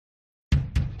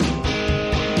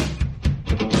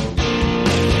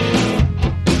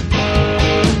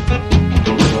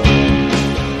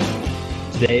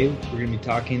Today, we're going to be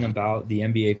talking about the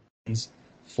NBA plans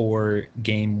for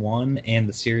Game 1 and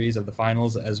the series of the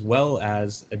finals, as well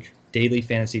as a daily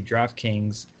fantasy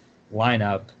DraftKings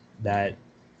lineup that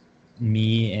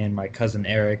me and my cousin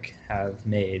Eric have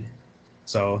made.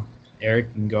 So, Eric,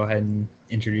 you can go ahead and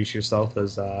introduce yourself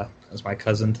as my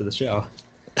cousin to the show.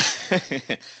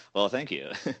 Well, thank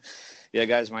you. Yeah,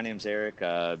 guys, my name's Eric,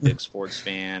 big sports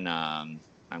fan.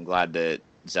 I'm glad that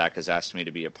Zach has asked me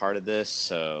to be a part of this.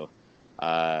 So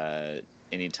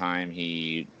anytime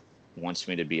he wants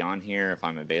me to be on here, if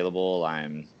I'm available,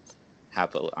 I'm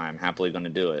happily going to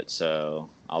do it. So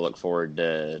I'll look forward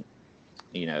to,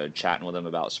 chatting with him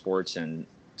about sports and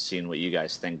seeing what you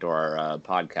guys think to our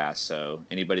podcast. So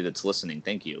anybody that's listening,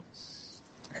 thank you.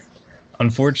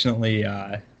 Unfortunately,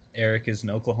 Eric is an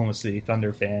Oklahoma City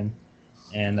Thunder fan,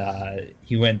 and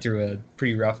he went through a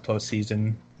pretty rough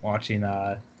postseason watching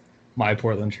my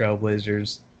Portland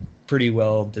Trailblazers pretty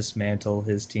well dismantle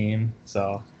his team.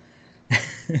 So,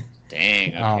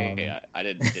 dang, okay, I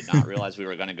did not realize we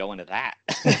were going to go into that.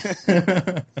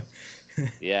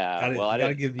 Yeah, I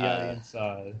gotta give the audience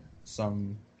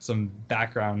some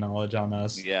background knowledge on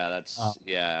us. Yeah,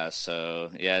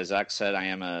 So yeah, Zach said I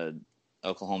am a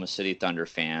Oklahoma City Thunder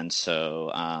fan.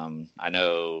 So I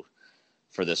know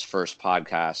for this first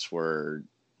podcast, we're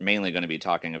mainly going to be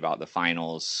talking about the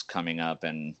finals coming up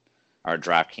and our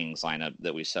DraftKings lineup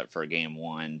that we set for Game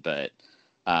 1. But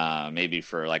maybe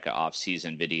for like an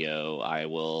off-season video, I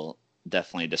will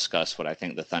definitely discuss what I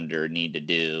think the Thunder need to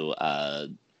do.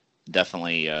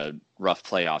 Definitely a rough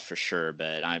playoff for sure,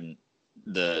 but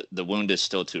the wound is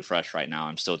still too fresh right now.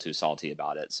 I'm still too salty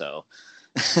about it. So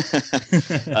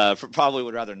probably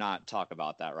would rather not talk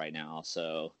about that right now.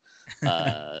 So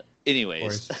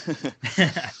anyways.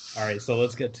 All right, so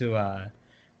let's get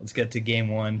to Game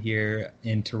 1 here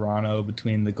in Toronto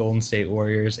between the Golden State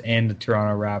Warriors and the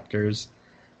Toronto Raptors.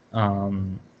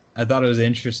 I thought it was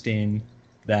interesting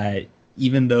that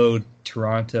even though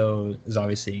Toronto is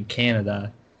obviously in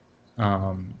Canada,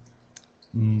 a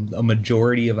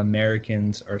majority of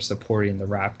Americans are supporting the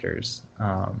Raptors.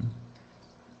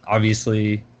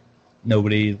 Obviously,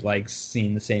 nobody likes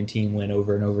seeing the same team win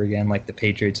over and over again, like the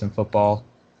Patriots in football.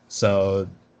 So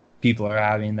people are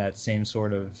having that same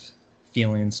sort of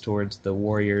feelings towards the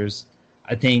Warriors.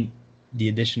 I think the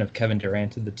addition of Kevin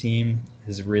Durant to the team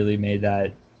has really made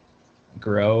that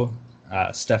grow.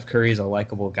 Steph Curry is a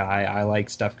likable guy. I like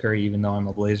Steph Curry, even though I'm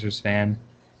a Blazers fan,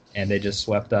 and they just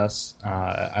swept us.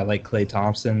 I like Klay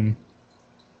Thompson.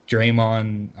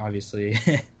 Draymond, obviously,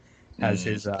 has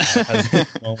his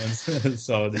moments,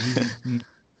 so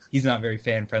he's not very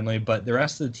fan friendly. But the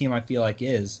rest of the team, I feel like,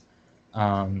 is,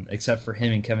 except for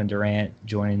him and Kevin Durant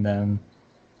joining them.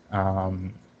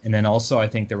 And then also, I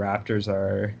think the Raptors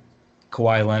are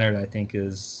Kawhi Leonard. I think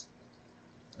is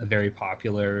a very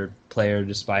popular player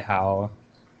just by how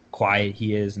quiet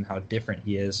he is and how different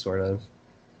he is, sort of.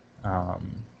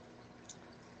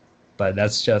 But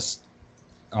that's just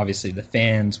obviously the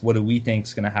fans. What do we think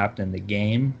is going to happen in the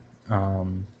game?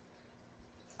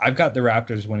 I've got the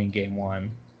Raptors winning Game 1,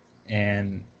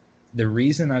 and the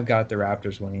reason I've got the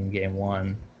Raptors winning Game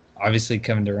 1, obviously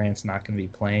Kevin Durant's not going to be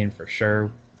playing for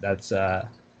sure. That's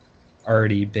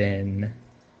already been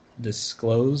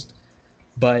disclosed.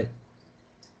 But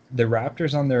the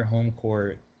Raptors on their home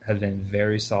court have been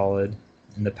very solid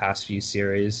in the past few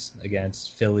series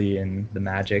against Philly and the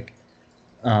Magic.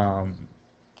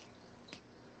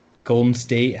 Golden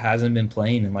State hasn't been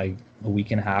playing in like a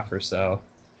week and a half or so.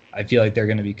 I feel like they're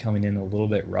going to be coming in a little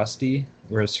bit rusty,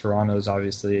 whereas Toronto's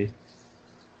obviously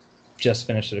just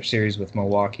finished their series with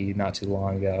Milwaukee not too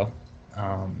long ago.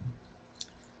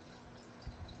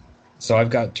 So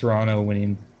I've got Toronto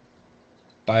winning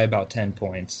by about 10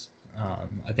 points.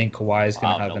 I think Kawhi is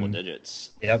going to have double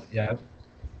digits. Yep.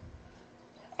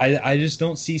 I just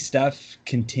don't see Steph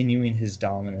continuing his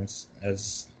dominance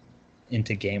as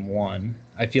into Game 1.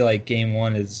 I feel like Game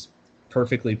 1 is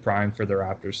perfectly primed for the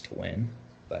Raptors to win,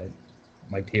 but I'd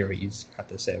like to hear what you have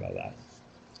to say about that.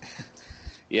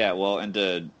 Yeah, well, and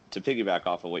to piggyback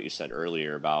off of what you said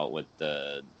earlier about with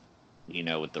the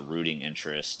rooting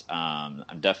interest,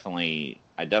 I definitely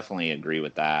agree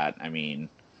with that. I mean,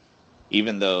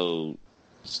 even though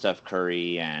Steph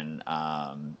Curry and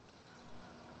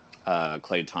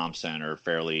Klay Thompson are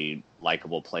fairly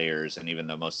likable players, and even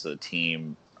though most of the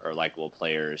team are likable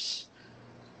players,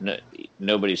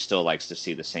 nobody still likes to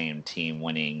see the same team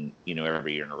winning,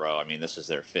 every year in a row. I mean, this is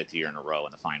their 5th year in a row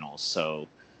in the finals. So,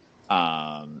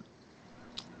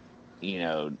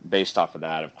 based off of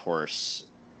that, of course,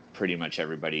 pretty much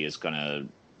everybody is going to,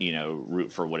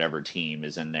 root for whatever team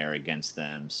is in there against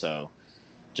them. So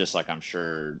just like I'm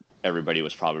sure everybody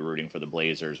was probably rooting for the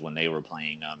Blazers when they were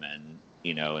playing them, and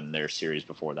in their series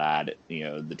before that,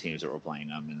 the teams that were playing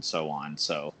them, and so on.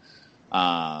 So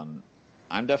I'm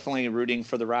definitely rooting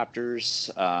for the Raptors.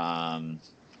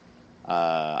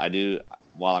 I do,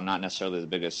 while I'm not necessarily the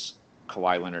biggest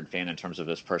Kawhi Leonard fan in terms of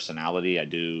his personality, I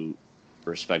do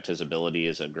respect his ability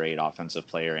as a great offensive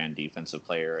player and defensive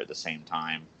player at the same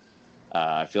time.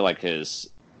 I feel like his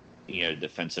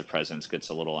defensive presence gets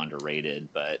a little underrated,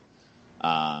 but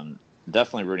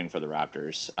definitely rooting for the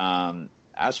Raptors.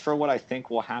 As for what I think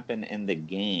will happen in the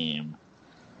game,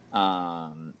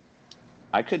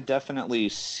 I could definitely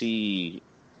see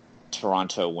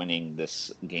Toronto winning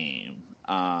this game.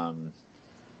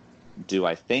 Do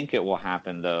I think it will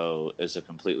happen, though, is a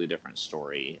completely different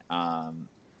story.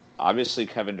 Obviously,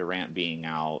 Kevin Durant being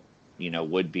out,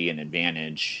 would be an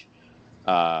advantage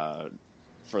for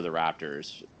the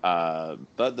Raptors.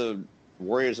 But the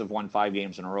Warriors have won 5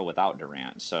 games in a row without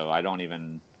Durant, so I don't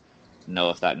even know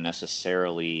if that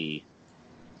necessarily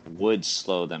would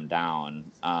slow them down.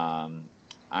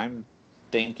 I'm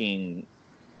thinking,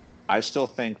 I still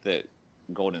think that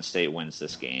Golden State wins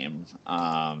this game.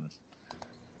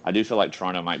 I do feel like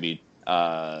Toronto might be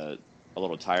a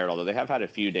little tired, although they have had a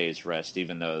few days rest,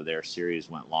 even though their series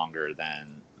went longer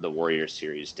than the Warriors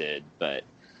series did. But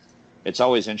it's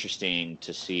always interesting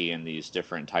to see in these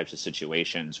different types of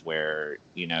situations where,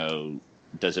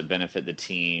 does it benefit the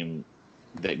team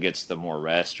that gets the more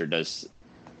rest, or is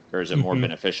it more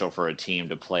beneficial for a team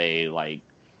to play like,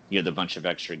 the bunch of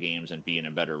extra games and be in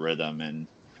a better rhythm? And,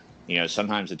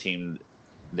 sometimes the team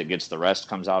that gets the rest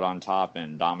comes out on top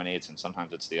and dominates, and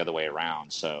sometimes it's the other way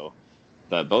around. So,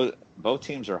 but both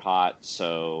teams are hot.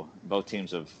 So both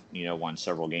teams have, won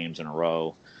several games in a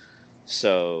row.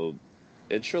 So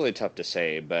it's really tough to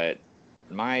say, but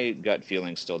my gut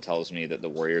feeling still tells me that the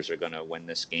Warriors are going to win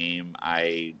this game.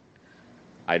 I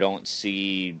don't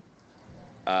see,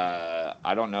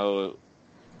 I don't know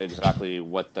exactly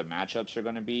what the matchups are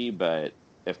going to be, but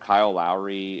if Kyle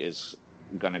Lowry is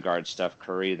going to guard Steph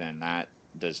Curry, then that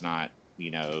does not,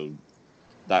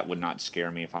 that would not scare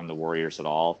me if I'm the Warriors at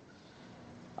all.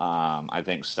 I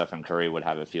think Stephen Curry would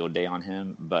have a field day on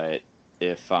him, but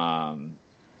if it'd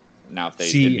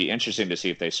be interesting to see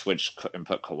if they switch and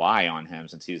put Kawhi on him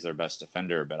since he's their best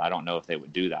defender, but I don't know if they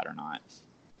would do that or not.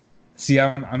 See,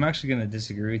 I'm actually going to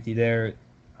disagree with you there.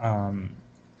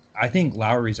 I think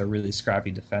Lowry's a really scrappy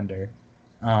defender.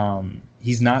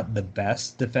 He's not the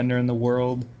best defender in the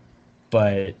world,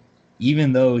 but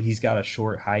even though he's got a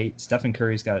short height, Stephen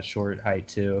Curry's got a short height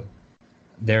too.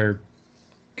 They're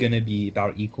going to be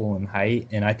about equal in height,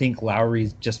 and I think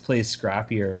Lowry just plays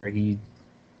scrappier. He,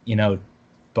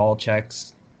 ball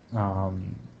checks.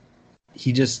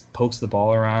 He just pokes the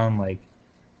ball around,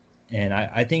 and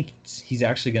I think he's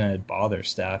actually going to bother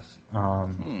Steph.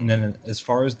 And then as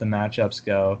far as the matchups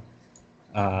go,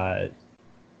 I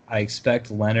expect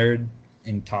Leonard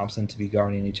and Thompson to be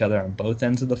guarding each other on both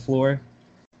ends of the floor,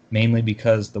 mainly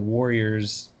because the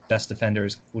Warriors' best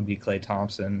defenders would be Klay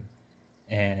Thompson,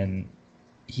 and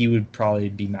he would probably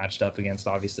be matched up against,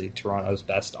 obviously, Toronto's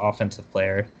best offensive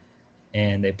player.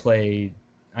 And they play,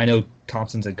 I know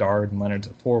Thompson's a guard and Leonard's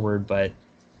a forward, but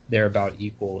they're about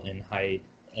equal in height.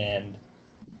 And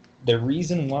the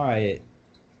reason why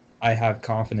I have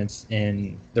confidence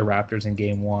in the Raptors in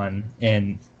Game 1,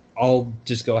 and I'll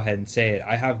just go ahead and say it,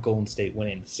 I have Golden State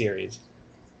winning the series.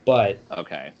 But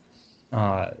okay,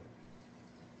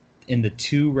 in the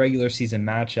 2 regular season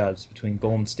matchups between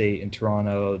Golden State and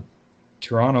Toronto,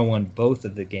 Toronto won both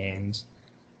of the games.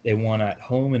 They won at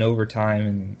home in overtime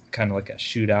in kind of like a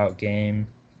shootout game,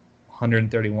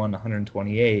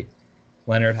 131-128.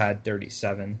 Leonard had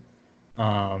 37.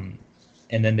 And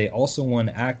then they also won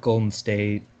at Golden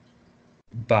State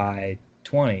by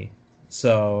 20.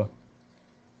 So,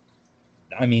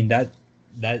 I mean, that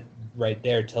right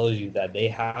there tells you that they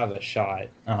have a shot.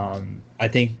 I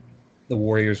think the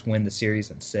Warriors win the series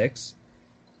in 6.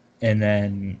 And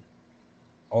then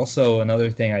also another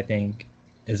thing I think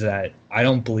is that I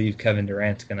don't believe Kevin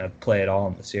Durant's going to play at all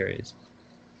in the series.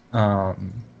 So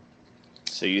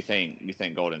you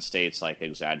think Golden State's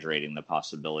exaggerating the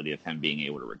possibility of him being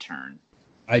able to return?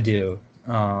 I do.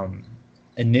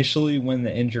 Initially, when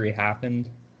the injury happened,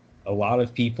 a lot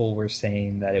of people were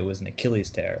saying that it was an Achilles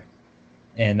tear,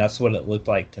 and that's what it looked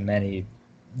like to many.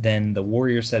 Then the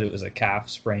Warriors said it was a calf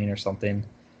sprain or something,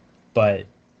 but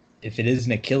if it is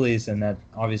an Achilles, then that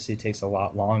obviously takes a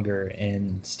lot longer.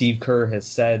 And Steve Kerr has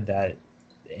said that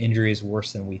the injury is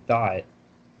worse than we thought.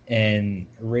 And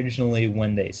originally,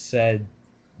 when they said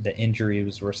the injury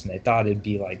was worse than they thought, it'd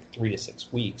be 3 to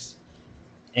 6 weeks.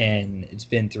 And it's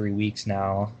been 3 weeks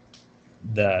now.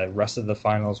 the rest of the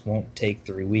finals won't take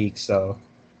 3 weeks. So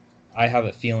I have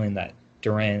a feeling that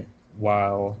Durant,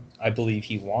 while I believe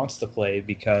he wants to play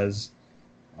because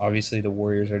obviously the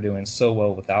Warriors are doing so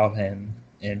well without him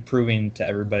and proving to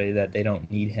everybody that they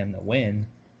don't need him to win,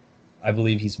 I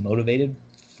believe he's motivated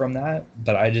from that.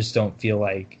 But I just don't feel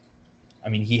like, I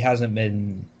mean, he hasn't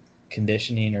been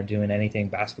conditioning or doing anything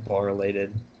basketball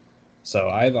related. So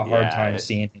I have a hard time Yeah,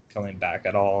 seeing him coming back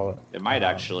at all. it might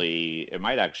actually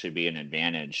be an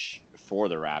advantage for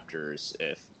the Raptors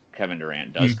if Kevin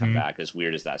Durant does come Mhm. back, as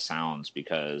weird as that sounds,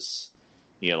 because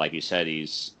like you said,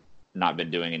 he's not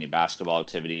been doing any basketball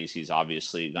activities. He's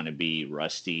obviously going to be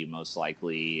rusty most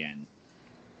likely, and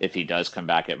if he does come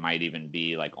back, it might even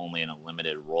be like only in a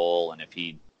limited role. And if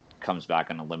he comes back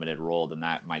in a limited role, then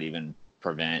that might even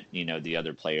prevent, the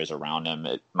other players around him.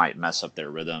 It might mess up their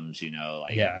rhythms,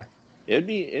 like Yeah, it's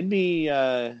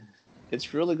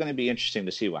really going to be interesting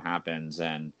to see what happens.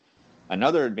 And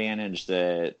another advantage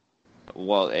that,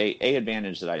 well, a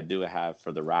advantage that I do have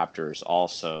for the Raptors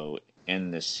also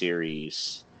in this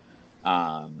series,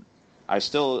 um, I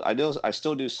still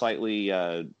do slightly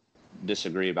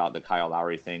disagree about the Kyle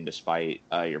Lowry thing, despite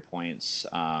your points.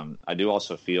 I do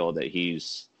also feel that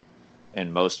he's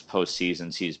in most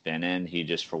postseasons he's been in, he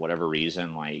just for whatever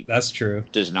reason that's true.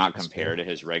 does not That's compare true. to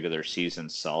his regular season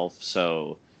self.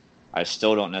 So I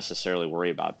still don't necessarily worry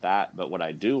about that. But what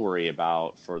I do worry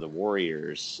about for the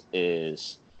Warriors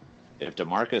is if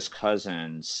DeMarcus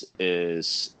Cousins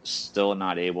is still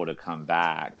not able to come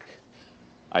back,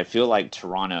 I feel like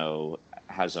Toronto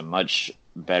has a much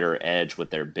better edge with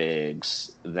their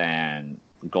bigs than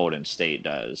Golden State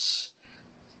does.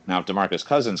 Now, if DeMarcus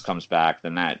Cousins comes back,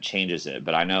 then that changes it.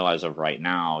 But I know as of right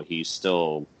now, he's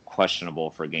still questionable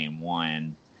for game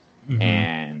one. Hmm.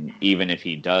 And even if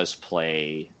he does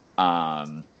play,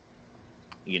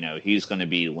 he's going to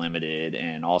be limited.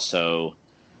 And also,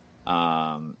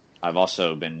 I've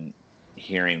also been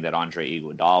hearing that Andre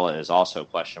Iguodala is also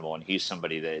questionable, and he's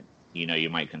somebody that you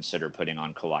might consider putting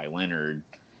on Kawhi Leonard.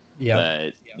 Yep.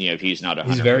 But if he's not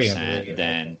He's very 100%, underrated, I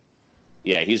then think.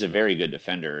 yeah, he's a very good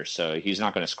defender. So he's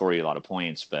not going to score you a lot of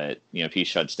points. But if he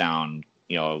shuts down,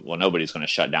 well, nobody's going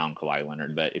to shut down Kawhi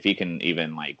Leonard. But if he can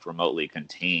even like remotely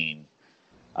contain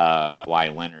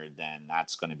Kawhi Leonard, then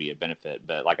that's going to be a benefit.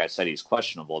 But like I said, he's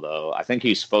questionable though. I think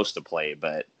he's supposed to play,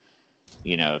 but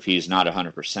if he's not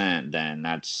 100%, then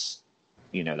that's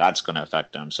going to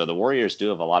affect him. So the Warriors do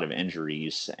have a lot of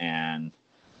injuries, and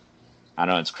I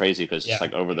know it's crazy because just Yeah.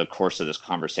 like over the course of this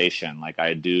conversation, like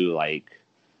I do like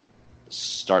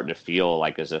start to feel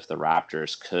like as if the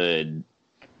Raptors could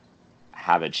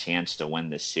have a chance to win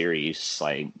this series.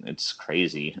 Like it's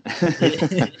crazy.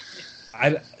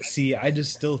 I see. I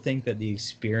just still think that the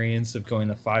experience of going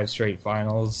to 5 straight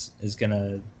finals is going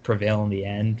to prevail in the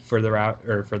end for the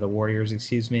or for the Warriors,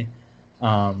 excuse me.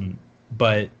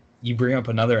 But you bring up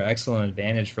another excellent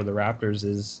advantage for the Raptors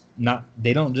is not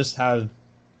they don't just have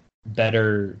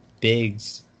better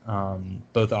bigs,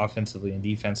 both offensively and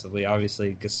defensively.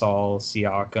 Obviously, Gasol,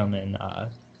 Siakam,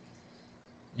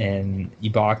 and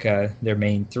Ibaka, their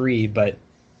main three, but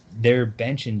their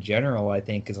bench in general, I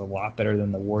think, is a lot better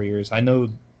than the Warriors. I know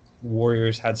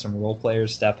Warriors had some role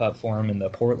players step up for them in the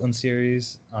Portland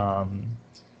series.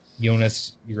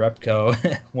 Jonas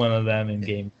Jerebko, one of them in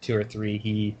game 2 or 3,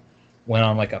 he went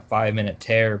on like a 5 minute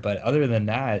tear. But other than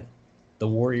that, the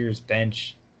Warriors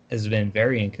bench has been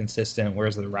very inconsistent,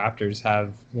 whereas the Raptors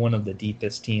have one of the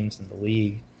deepest teams in the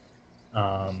league.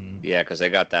 Yeah, because they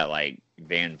got that like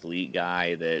Van Vliet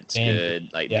guy that's Van,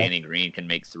 good. Like yeah, Danny Green can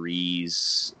make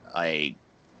threes. Like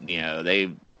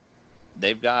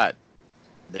they've got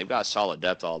solid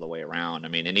depth all the way around. I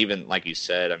mean, and even like you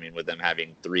said, I mean, with them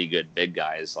having three good big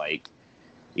guys, like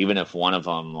even if one of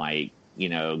them like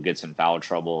gets in foul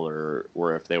trouble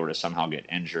or if they were to somehow get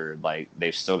injured, like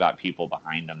they've still got people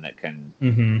behind them that can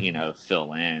mm-hmm,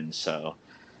 fill in. So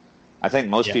I think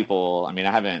most yeah, people, I mean,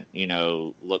 I haven't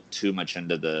looked too much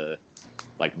into the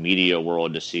like media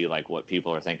world to see like what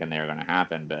people are thinking they're going to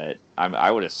happen, but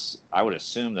I would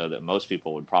assume though that most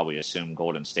people would probably assume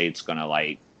Golden State's going to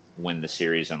like win the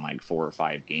series in like 4 or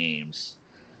 5 games,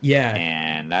 yeah,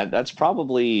 and that's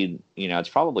probably it's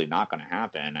probably not going to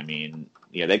happen. I mean,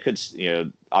 they could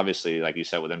obviously like you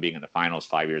said with them being in the finals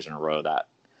 5 years in a row that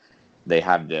they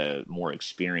have the more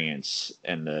experience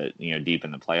in the deep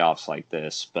in the playoffs like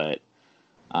this, but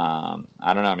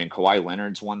I don't know. I mean, Kawhi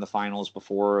Leonard's won the finals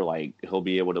before. Like, he'll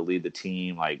be able to lead the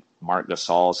team. Like, Marc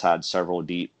Gasol's had several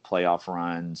deep playoff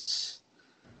runs.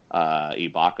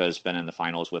 Ibaka's been in the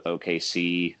finals with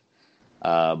OKC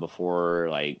before.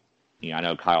 Like, I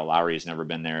know Kyle Lowry's never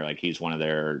been there. Like, he's one of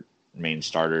their main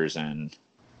starters. And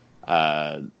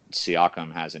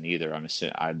Siakam hasn't either.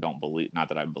 I don't believe, not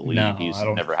that I believe, No, he's I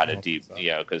don't. never I had a don't think deep,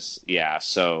 so. because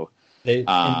so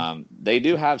And they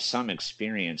do have some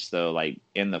experience though, like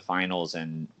in the finals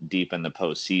and deep in the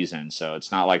postseason. So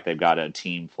it's not like they've got a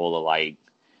team full of like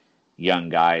young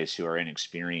guys who are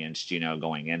inexperienced,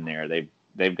 going in there.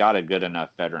 They've got a good enough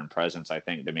veteran presence, I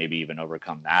think, to maybe even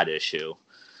overcome that issue.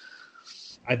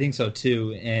 I think so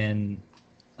too. And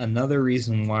another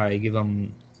reason why I give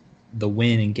them the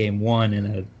win in game one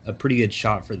and a pretty good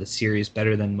shot for the series,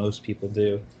 better than most people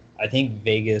do. I think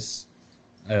Vegas,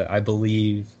 I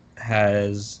believe,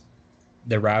 has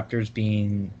the Raptors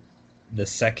being the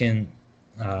second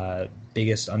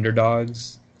biggest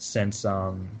underdogs since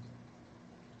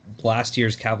last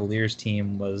year's Cavaliers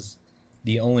team was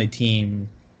the only team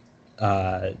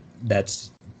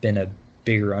that's been a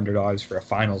bigger underdogs for a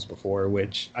finals before,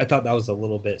 which I thought that was a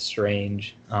little bit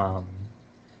strange,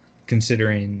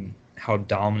 considering how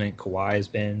dominant Kawhi has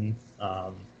been.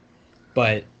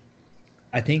 But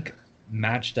I think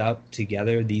matched up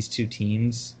together, these two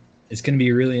teams, it's going to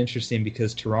be really interesting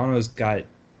because Toronto's got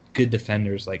good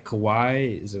defenders. Like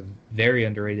Kawhi is a very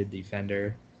underrated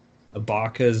defender.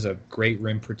 Ibaka is a great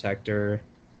rim protector.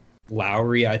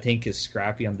 Lowry, I think, is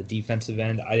scrappy on the defensive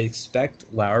end. I expect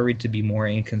Lowry to be more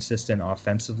inconsistent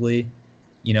offensively.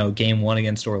 Game one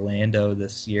against Orlando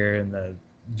this year in the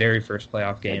very first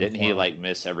playoff game. Didn't he like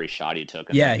miss every shot he took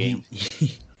in yeah, that game?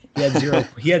 He had zero.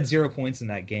 He had 0 points in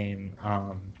that game.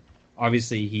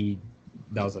 Obviously,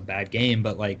 that was a bad game,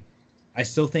 but like, I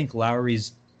still think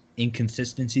Lowry's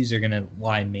inconsistencies are going to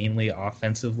lie mainly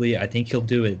offensively. I think he'll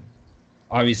do it.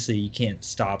 Obviously, you can't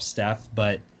stop Steph,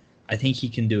 but I think he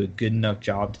can do a good enough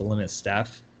job to limit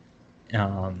Steph.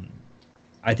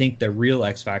 I think the real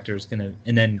X factor is going to,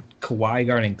 and then Kawhi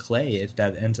guarding Clay, if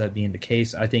that ends up being the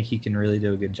case, I think he can really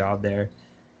do a good job there.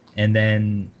 And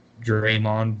then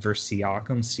Draymond versus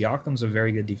Siakam. Siakam's a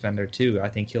very good defender too. I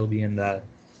think he'll be in the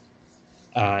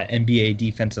NBA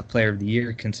Defensive Player of the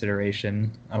Year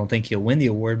consideration. I don't think he'll win the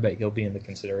award, but he'll be in the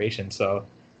consideration. So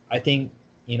I think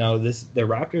the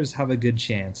Raptors have a good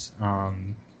chance.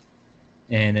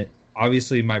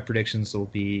 Obviously, my predictions will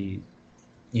be,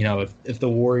 if the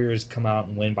Warriors come out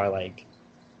and win by like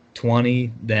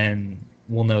 20, then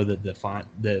we'll know that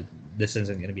this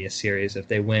isn't going to be a series. If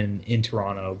they win in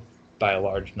Toronto by a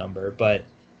large number, but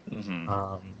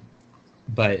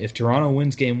if Toronto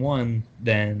wins game one,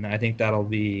 then I think that'll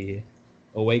be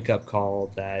a wake up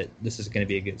call that this is going to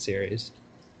be a good series.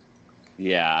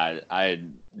 Yeah, I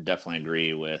definitely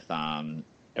agree with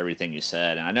everything you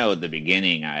said, and I know at the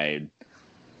beginning I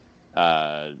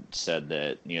said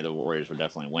that the Warriors would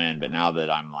definitely win, but now that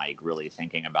I'm like really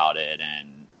thinking about it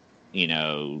and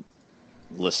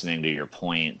listening to your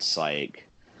points, like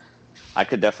I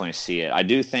could definitely see it. I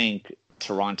do think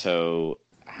Toronto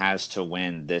has to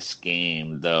win this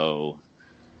game though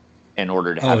in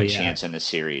order to have a chance in the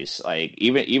series. Like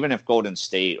even if Golden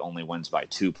State only wins by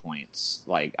 2 points,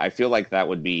 like I feel like that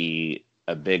would be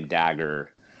a big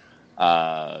dagger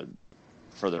for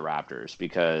the Raptors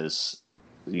because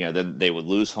then they would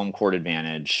lose home court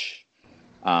advantage.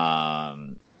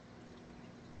 And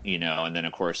then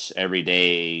of course every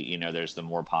day, there's the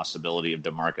more possibility of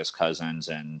DeMarcus Cousins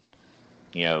and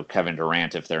Kevin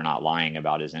Durant, if they're not lying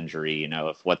about his injury,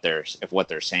 if what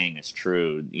they're saying is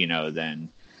true, then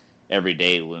every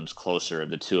day looms closer of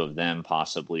the two of them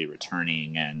possibly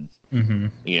returning, and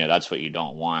that's what you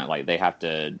don't want. Like they have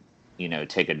to,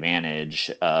 take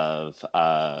advantage of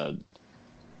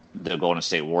the Golden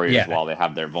State Warriors while they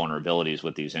have their vulnerabilities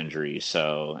with these injuries.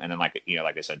 So, and then like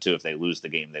I said too, if they lose the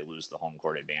game, they lose the home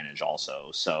court advantage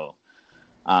also. So,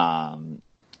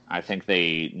 I think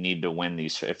they need to win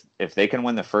these. If they can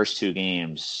win the first two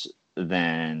games,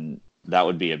 then that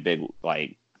would be a big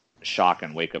like shock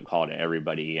and wake up call to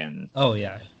everybody. And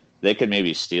they could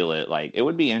maybe steal it. Like it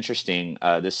would be interesting.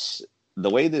 The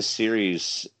way this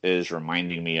series is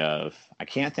reminding me of, I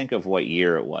can't think of what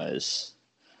year it was,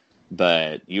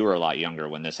 but you were a lot younger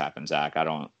when this happened, Zach. I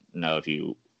don't know if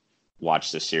you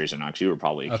watched this series or not, because you were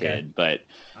probably a kid. But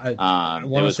I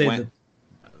want to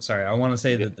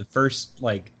say that the first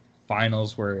like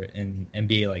finals were in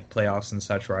NBA like playoffs and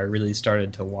such, where I really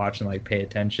started to watch and like pay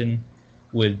attention,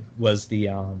 was the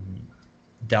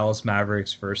Dallas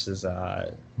Mavericks versus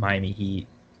Miami Heat.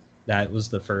 That was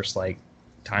the first like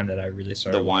time that I really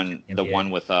started. The one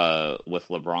with LeBron. With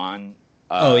LeBron.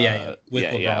 Okay.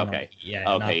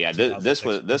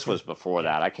 This was before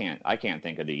that. I can't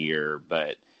think of the year,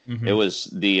 but it was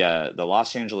the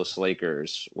Los Angeles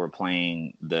Lakers were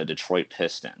playing the Detroit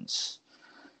Pistons.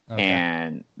 Okay.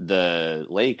 And the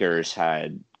Lakers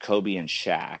had Kobe and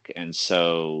Shaq, and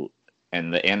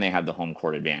they had the home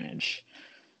court advantage.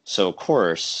 So of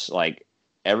course, like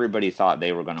everybody thought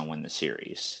they were going to win the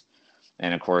series.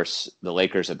 And of course, the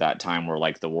Lakers at that time were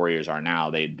like the Warriors are now.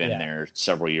 They'd been there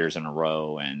several years in a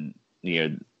row, and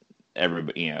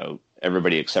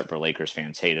everybody except for Lakers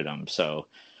fans hated them. So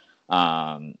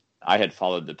I had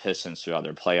followed the Pistons throughout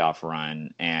their playoff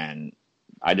run, and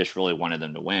I just really wanted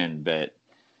them to win. But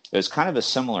it was kind of a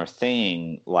similar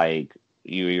thing, like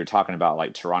you're talking about,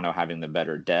 like Toronto having the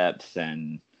better depth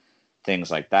and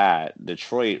things like that.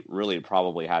 Detroit really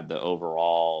probably had the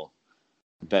overall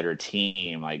better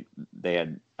team. Like they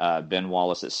had Ben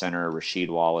Wallace at center, Rasheed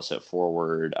Wallace at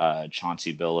forward,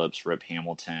 Chauncey Billups, Rip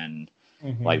Hamilton.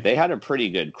 Mm-hmm. Like they had a pretty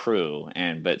good crew,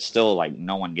 but still, like,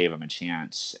 no one gave them a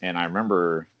chance. And I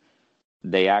remember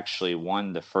they actually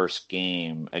won the first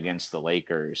game against the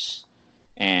Lakers,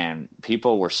 and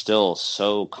people were still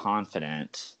so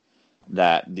confident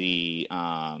that the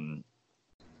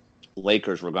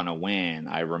Lakers were going to win.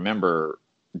 I remember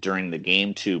during the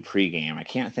game 2 pregame, I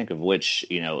can't think of which,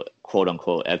 quote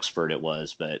unquote expert it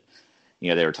was, but,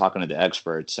 they were talking to the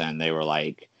experts and they were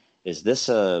like, is this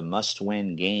a must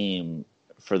win game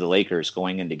for the Lakers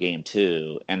going into game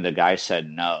 2? And the guy said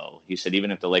no. He said,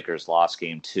 even if the Lakers lost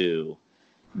game 2,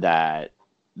 that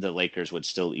the Lakers would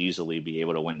still easily be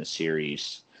able to win the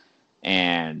series.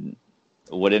 And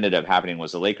what ended up happening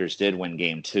was the Lakers did win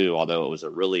game 2, although it was a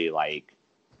really like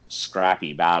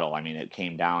scrappy battle. I mean, it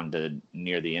came down to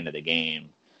near the end of the game.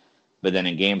 But then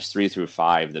in games 3 through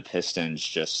 5, the Pistons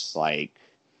just like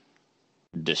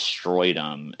destroyed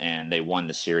them, and they won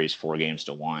the series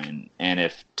 4-1. And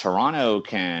if Toronto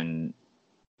can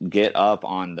get up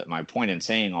on my point in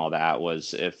saying all that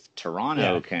was, if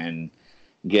Toronto can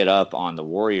get up on the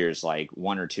Warriors like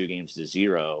 1 or 2 games to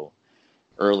 0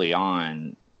 early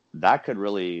on, that could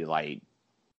really like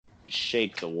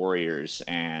shake the Warriors,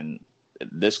 and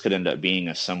this could end up being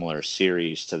a similar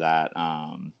series to that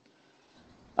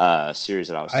series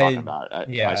that I was talking about.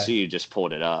 I see you just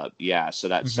pulled it up. Yeah, so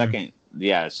that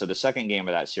so the second game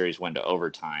of that series went to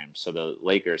overtime. So the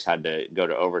Lakers had to go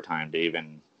to overtime to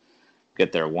even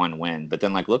get their one win. But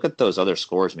then, like, look at those other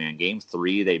scores, man. Game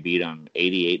 3, they beat them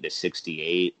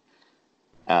 88-68.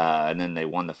 And then they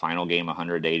won the final game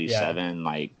 100-87. Yeah.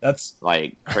 Like, that's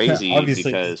like crazy.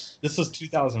 Obviously, because this was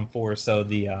 2004, so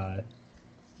the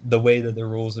way that the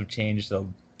rules have changed, the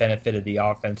benefit of the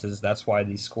offenses, that's why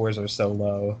these scores are so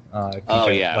low.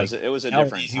 It was a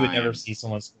different time. You would never see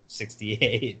someone score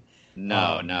 68.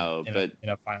 No, but in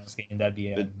a finals game, that'd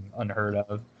be unheard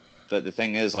of. But the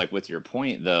thing is, like with your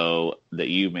point though that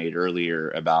you made earlier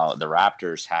about the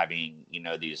Raptors having,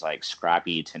 these like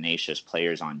scrappy, tenacious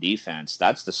players on defense,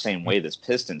 that's the same way this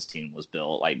Pistons team was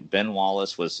built. Like Ben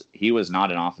Wallace was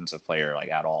not an offensive player like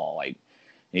at all. Like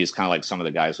he's kind of like some of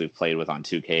the guys we've played with on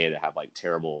 2K that have like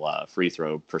terrible free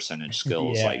throw percentage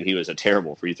skills. Yeah. Like he was a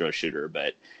terrible free throw shooter,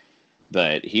 but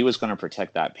he was going to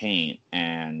protect that paint.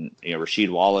 And, Rasheed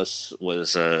Wallace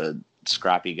was a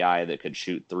scrappy guy that could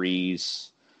shoot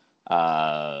threes.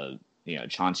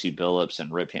 Chauncey Billups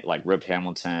and Rip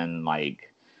Hamilton,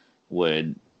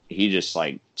 he just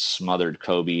like smothered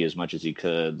Kobe as much as he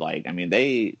could. Like, I mean,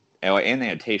 they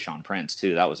had Tayshaun Prince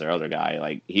too. That was their other guy.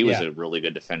 Like he was a really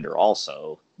good defender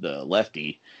also, the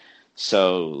lefty.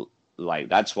 So like,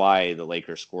 that's why the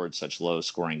Lakers scored such low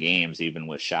scoring games, even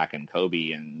with Shaq and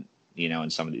Kobe and, in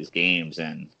some of these games.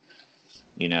 And,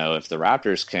 if the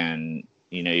Raptors can,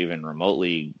 even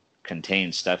remotely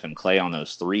contain Steph and Clay on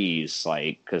those threes,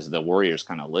 like, because the Warriors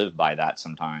kind of live by that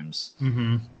sometimes.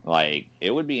 Mm-hmm. Like,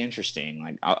 it would be interesting.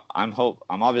 Like, I'm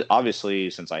obviously,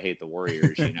 since I hate the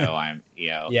Warriors, I'm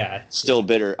still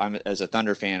bitter. As a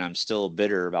Thunder fan, I'm still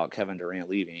bitter about Kevin Durant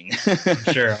leaving. I'm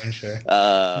sure.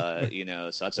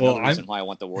 So that's another reason why I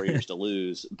want the Warriors to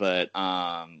lose. But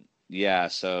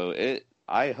so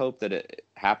I hope that it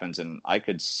happens, and I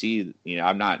could see,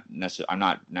 I'm not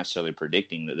necessarily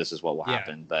predicting that this is what will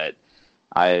happen, but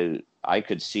I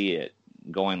could see it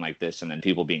going like this, and then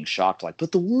people being shocked, like,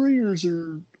 but the Warriors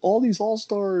are all these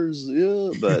all-stars.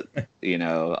 Yeah. But,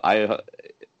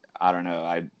 I don't know.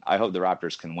 I hope the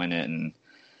Raptors can win it. And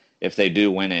if they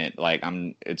do win it, like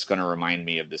it's going to remind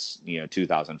me of this,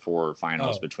 2004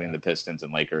 finals between the Pistons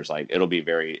and Lakers. Like it'll be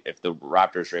if the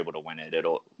Raptors are able to win it,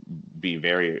 it'll be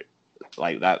very,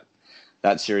 like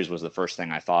that series was the first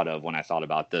thing I thought of when I thought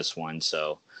about this one.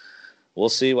 So we'll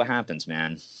see what happens,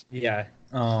 man. Yeah.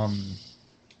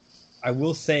 I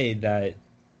will say that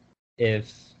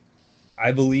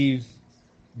I believe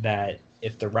that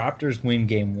if the Raptors win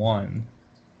game 1,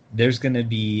 there's going to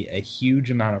be a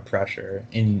huge amount of pressure,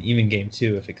 in even game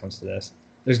 2, if it comes to this,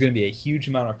 there's going to be a huge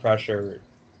amount of pressure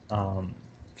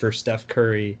for Steph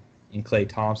Curry and Klay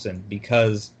Thompson,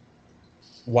 because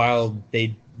while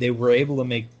they they were able to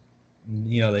make,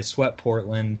 they swept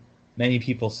Portland. Many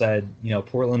people said,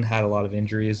 Portland had a lot of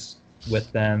injuries with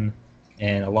them,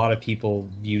 and a lot of people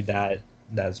viewed that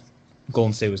as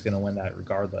Golden State was going to win that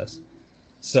regardless.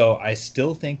 So I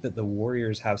still think that the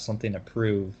Warriors have something to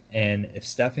prove, and if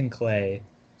Stephen Clay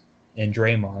and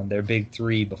Draymond, their big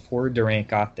three before Durant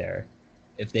got there,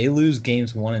 if they lose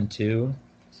games 1 and 2,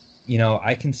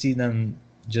 I can see them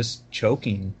just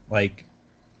choking like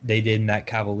they did in that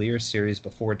Cavaliers series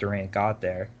before Durant got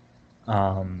there.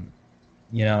 That's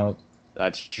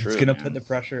true. It's going to put the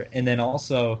pressure. And then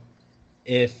also,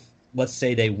 if let's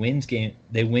say they win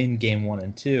game 1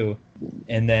 and 2,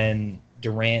 and then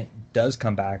Durant does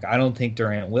come back. I don't think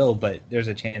Durant will, but there's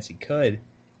a chance he could.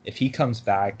 If he comes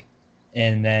back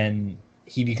and then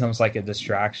he becomes like a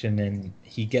distraction and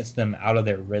he gets them out of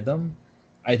their rhythm,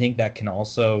 I think that can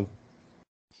also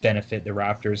benefit the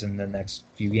Raptors in the next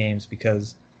few games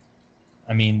because,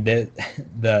 I mean,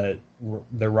 the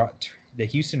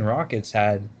Houston Rockets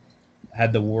had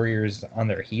the Warriors on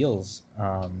their heels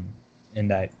in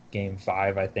that game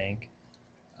 5, I think.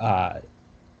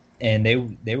 And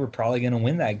they were probably going to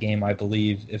win that game, I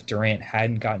believe, if Durant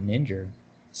hadn't gotten injured.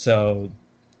 So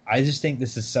I just think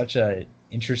this is such a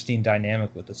interesting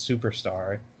dynamic with the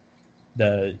superstar.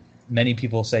 Many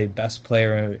people say best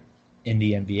player in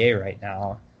the NBA right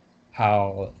now,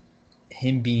 how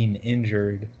him being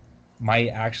injured might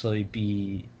actually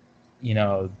be,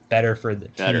 better for the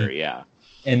team. Better, yeah.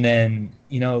 And then,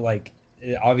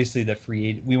 obviously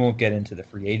we won't get into the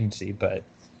free agency, but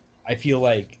I feel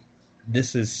like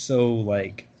this is so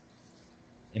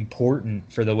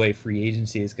important for the way free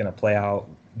agency is going to play out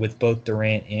with both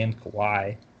Durant and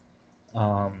Kawhi.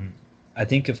 I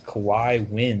think if Kawhi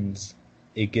wins,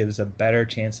 it gives a better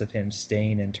chance of him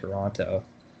staying in Toronto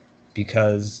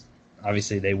because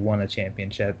obviously they won a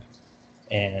championship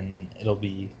and it'll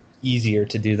be easier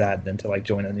to do that than to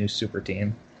join a new super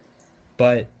team.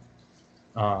 But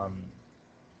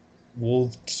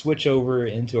we'll switch over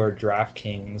into our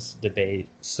DraftKings debate.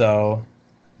 So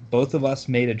both of us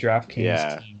made a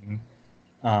DraftKings team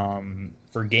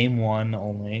for game 1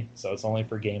 only. So it's only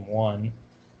for game 1.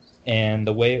 And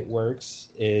the way it works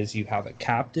is you have a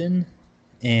captain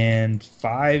and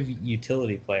 5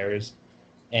 utility players.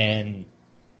 And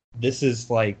this is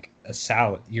like a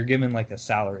salary. You're given a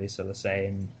salary, so to say.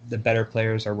 And the better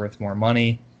players are worth more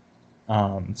money.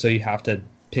 So you have to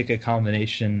pick a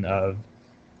combination of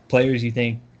players you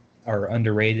think are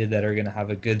underrated that are going to have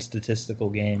a good statistical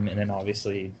game, and then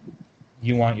obviously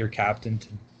you want your captain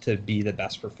to be the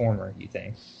best performer, you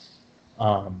think.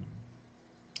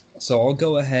 So I'll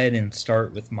go ahead and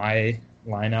start with my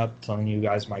lineup, telling you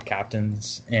guys my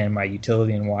captains and my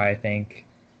utility and why I think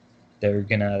they're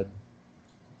going to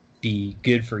be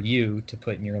good for you to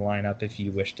put in your lineup if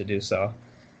you wish to do so.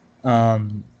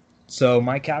 So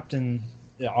my captain,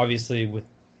 obviously with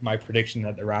my prediction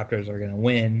that the Raptors are going to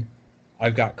win,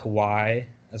 I've got Kawhi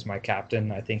as my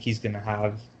captain. I think he's going to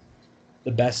have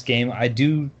the best game. I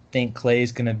do think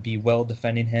Clay's going to be well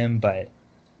defending him, but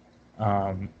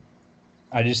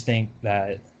I just think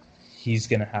that he's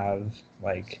going to have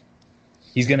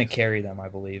he's going to carry them, I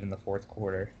believe, in the fourth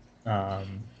quarter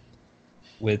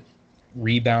with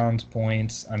rebounds,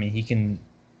 points. I mean, he can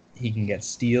get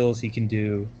steals.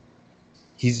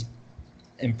 He's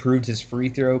improved his free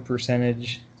throw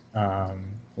percentage,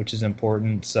 which is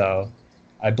important. So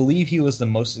I believe he was the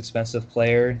most expensive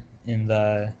player in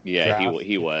the draft.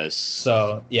 He was.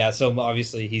 So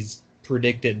obviously he's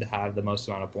predicted to have the most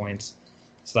amount of points.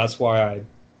 So that's why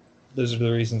those are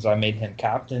the reasons I made him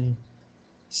captain.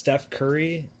 Steph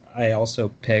Curry, I also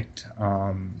picked.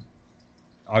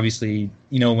 Obviously,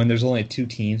 when there's only 2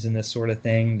 teams in this sort of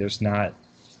thing, there's not,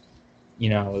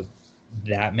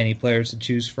 that many players to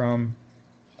choose from.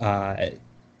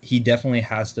 He definitely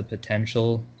has the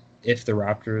potential. If the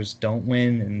Raptors don't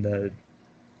win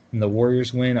and the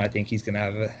Warriors win, I think he's going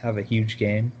to have a huge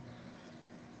game.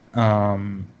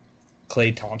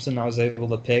 Klay Thompson, I was able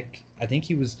to pick. I think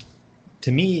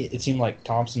to me, it seemed like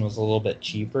Thompson was a little bit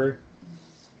cheaper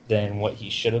than what he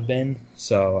should have been.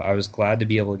 So I was glad to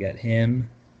be able to get him.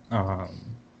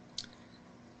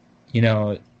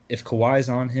 If Kawhi's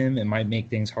on him, it might make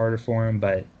things harder for him,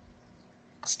 but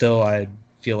still, I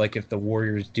feel like if the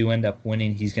Warriors do end up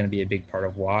winning, he's going to be a big part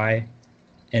of why.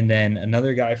 And then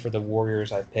another guy for the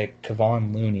Warriors, I picked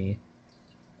Kevon Looney.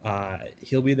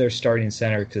 He'll be their starting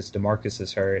center because DeMarcus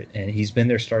is hurt, and he's been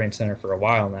their starting center for a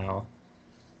while now.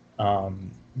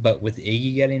 But with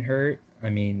Iggy getting hurt, I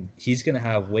mean, he's going to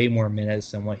have way more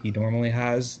minutes than what he normally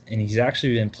has, and he's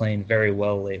actually been playing very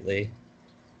well lately.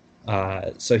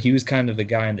 So he was kind of the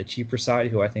guy on the cheaper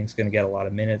side who I think is going to get a lot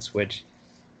of minutes, which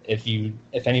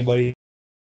if anybody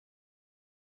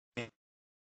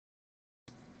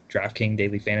DraftKings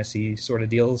daily fantasy sort of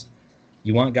deals,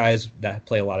 you want guys that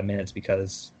play a lot of minutes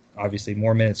because obviously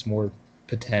more minutes, more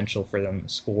potential for them to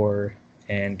score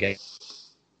and get.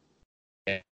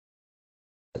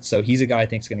 So he's a guy I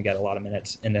think is going to get a lot of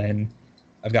minutes. And then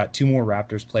I've got two more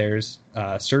Raptors players,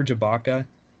 Serge Ibaka.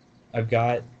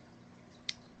 I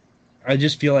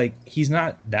just feel like he's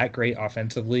not that great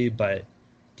offensively, but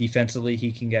defensively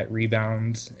he can get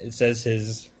rebounds. It says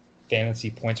his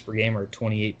fantasy points per game are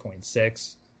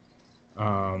 28.6.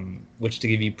 Which, to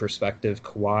give you perspective,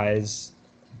 Kawhi's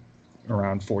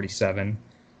around 47.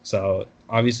 So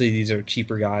obviously these are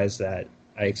cheaper guys that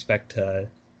I expect to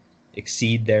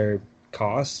exceed their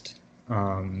cost.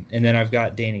 And then I've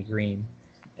got Danny Green.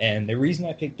 And the reason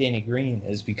I picked Danny Green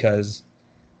is because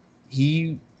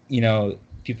he,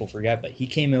 people forget, but he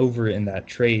came over in that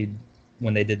trade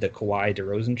when they did the Kawhi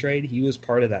DeRozan trade. He was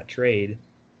part of that trade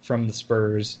from the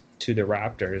Spurs to the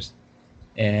Raptors.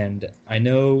 And I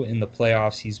know in the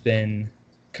playoffs he's been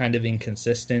kind of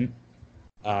inconsistent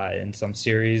in some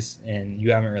series, and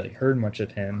you haven't really heard much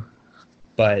of him.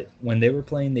 But when they were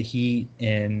playing the Heat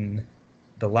in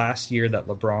the last year that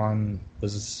LeBron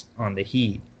was on the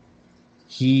Heat,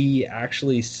 he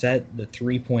actually set the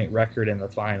three-point record in the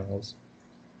finals.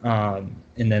 And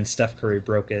then Steph Curry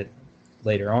broke it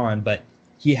later on. But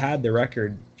he had the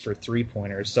record for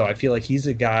three-pointers. So I feel like he's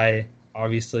a guy,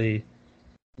 obviously,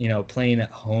 playing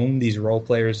at home, these role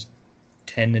players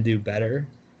tend to do better.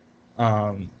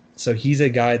 So he's a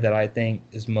guy that I think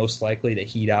is most likely to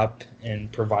heat up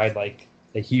and provide like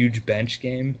a huge bench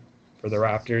game for the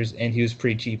Raptors. And he was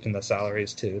pretty cheap in the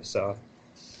salaries too. So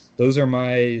those are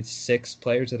my 6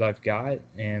 players that I've got.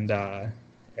 And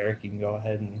Eric, you can go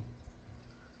ahead and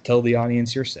tell the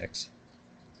audience your 6.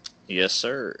 Yes,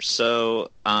 sir.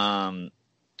 So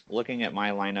looking at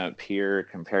my lineup here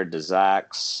compared to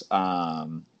Zach's,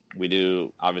 we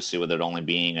do, obviously, with it only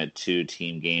being a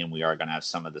 2-team game, we are going to have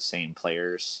some of the same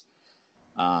players.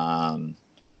 Looking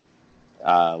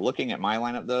at my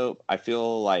lineup, though, I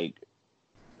feel like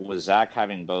with Zach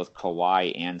having both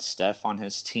Kawhi and Steph on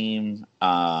his team,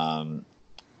 I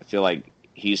feel like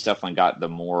he's definitely got the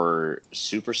more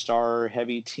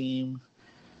superstar-heavy team.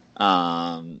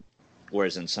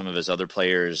 Whereas in some of his other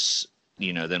players,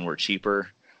 then were cheaper.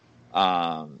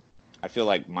 I feel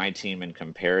like my team in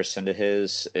comparison to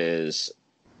his is,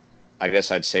 I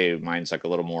guess I'd say mine's like a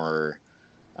little more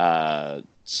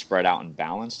spread out and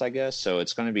balanced, I guess. So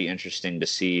it's going to be interesting to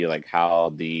see like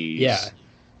how these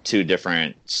two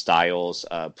different styles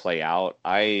play out.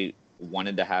 I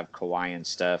wanted to have Kawhi and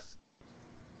Steph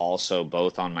also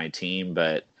both on my team,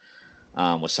 but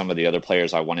with some of the other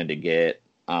players I wanted to get,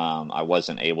 I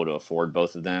wasn't able to afford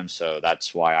both of them. So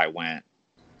that's why I went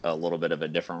a little bit of a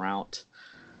different route.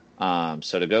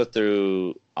 So to go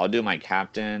through, I'll do my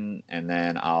captain, and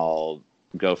then I'll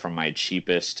go from my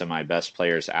cheapest to my best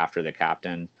players after the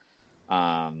captain.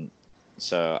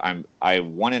 So I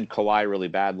wanted Kawhi really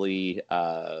badly,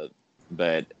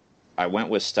 but I went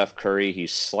with Steph Curry.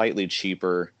 He's slightly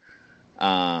cheaper.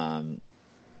 And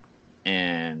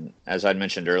as I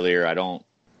mentioned earlier, I don't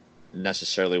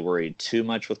necessarily worry too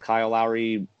much with Kyle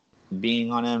Lowry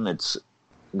being on him. It's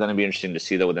going to be interesting to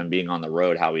see, though, with him being on the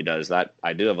road, how he does that.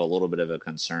 I do have a little bit of a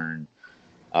concern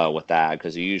with that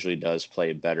because he usually does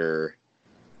play better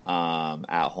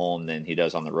at home than he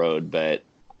does on the road. But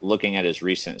looking at his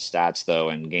recent stats, though,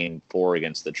 in Game 4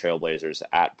 against the Trailblazers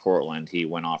at Portland, he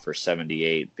went off for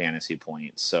 78 fantasy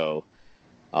points. So,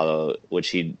 which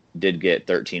he did get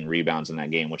 13 rebounds in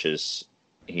that game, which is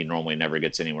he normally never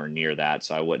gets anywhere near that.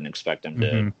 So I wouldn't expect him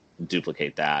to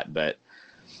duplicate that. But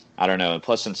I don't know.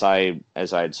 Plus, since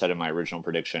as I had said in my original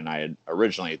prediction, I had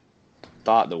originally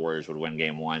thought the Warriors would win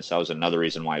Game 1. So that was another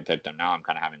reason why I picked them. Now I'm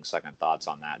kind of having second thoughts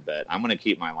on that, but I'm going to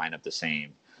keep my lineup the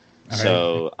same. All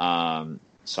so, right.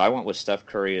 So I went with Steph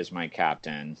Curry as my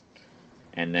captain,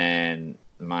 and then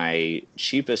my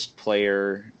cheapest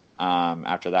player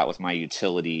after that with my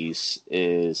utilities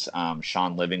is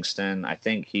Sean Livingston. I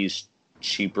think he's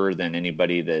cheaper than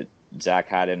anybody that Zach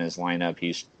had in his lineup.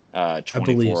 He's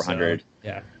 2,400. So.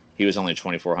 Yeah. He was only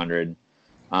 2,400.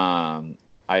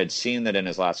 I had seen that in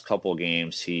his last couple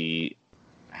games, he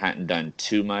hadn't done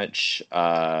too much.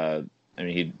 I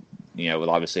mean, with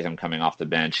obviously him coming off the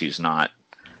bench, he's not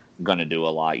going to do a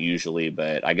lot usually,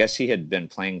 but I guess he had been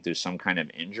playing through some kind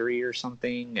of injury or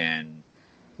something, and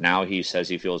now he says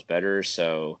he feels better.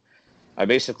 So I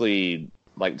basically,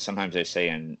 like sometimes they say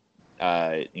in,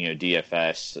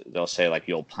 DFS, they'll say like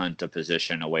you'll punt a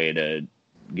position away to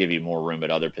give you more room at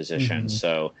other positions.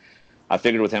 So I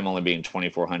figured with him only being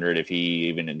 2,400, if he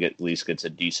even at least gets a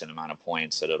decent amount of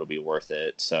points, that it'll be worth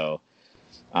it. So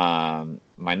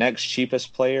my next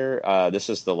cheapest player, this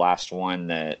is the last one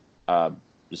that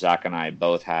Zach and I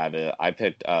both have. I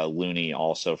picked Looney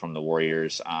also from the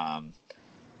Warriors.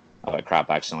 Oh crap!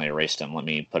 I accidentally erased him. Let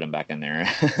me put him back in there.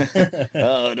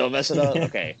 Oh, don't mess it up.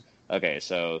 Okay.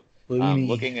 So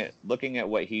looking at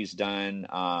what he's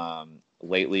done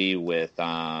lately with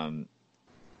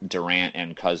Durant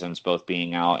and Cousins both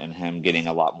being out and him getting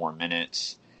a lot more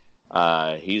minutes,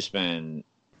 he's been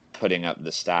putting up the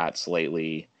stats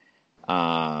lately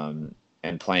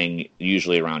and playing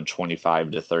usually around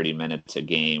 25 to 30 minutes a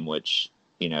game, which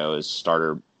is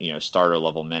starter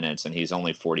level minutes, and he's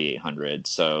only 4,800.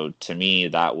 So to me,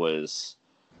 that was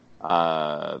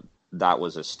a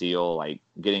steal. Like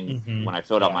when I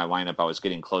filled out my lineup, I was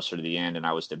getting closer to the end, and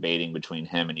I was debating between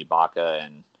him and Ibaka,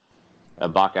 and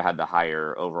Ibaka had the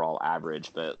higher overall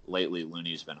average, but lately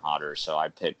Looney's been hotter, so I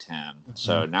picked him.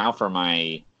 So now for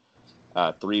my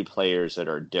three players that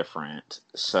are different.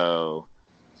 So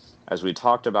as we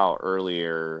talked about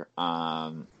earlier,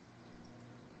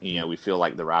 we feel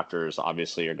like the Raptors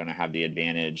obviously are going to have the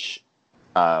advantage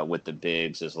with the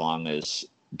bigs as long as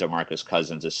DeMarcus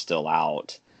Cousins is still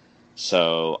out.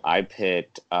 So I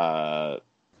picked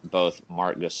both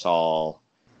Marc Gasol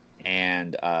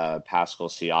and Pascal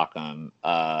Siakam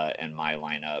in my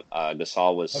lineup.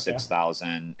 Gasol was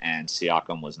 6,000 and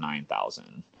Siakam was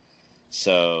 9,000.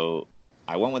 So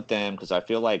I went with them because I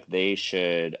feel like they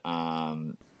should.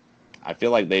 I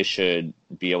feel like they should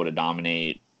be able to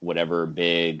dominate whatever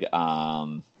big,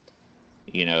 the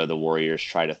Warriors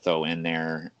try to throw in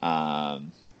there. Although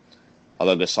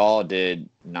Gasol did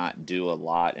not do a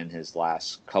lot in his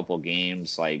last couple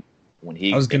games, like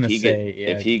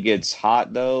if he gets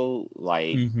hot though,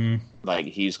 like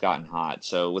he's gotten hot.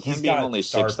 So with him being only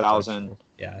 6,000,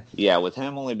 with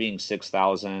him only being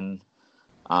 6,000,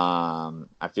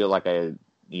 I feel like I'm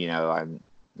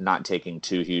not taking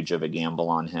too huge of a gamble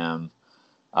on him.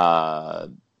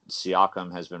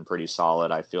 Siakam has been pretty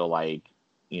solid. I feel like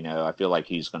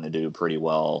he's going to do pretty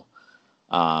well.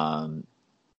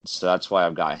 So that's why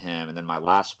I've got him. And then my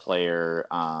last player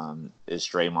is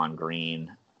Draymond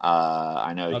Green.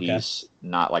 I know he's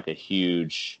not like a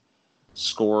huge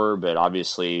scorer, but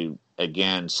obviously,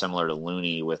 again, similar to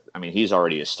Looney he's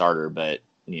already a starter, but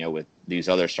with these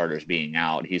other starters being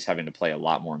out, he's having to play a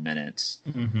lot more minutes.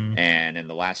 And in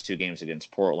the last two games against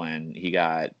Portland, he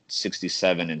got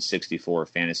 67 and 64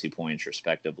 fantasy points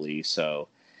respectively. So,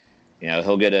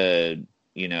 he'll get a,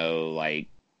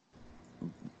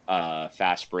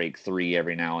 fast break three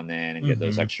every now and then and get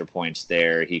those extra points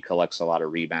there. He collects a lot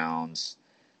of rebounds.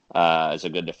 As a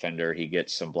good defender, he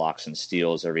gets some blocks and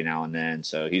steals every now and then.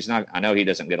 So I know he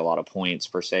doesn't get a lot of points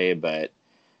per se, but,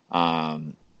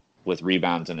 with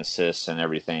rebounds and assists and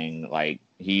everything, like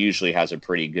he usually has a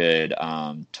pretty good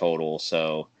total.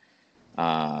 So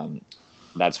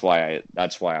that's why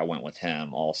I went with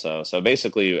him also. So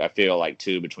basically, I feel like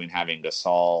between having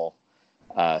Gasol,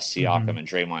 Siakam, and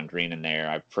Draymond Green in there,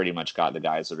 I've pretty much got the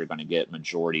guys that are going to get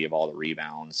majority of all the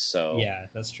rebounds. So yeah,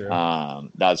 that's true.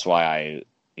 That's why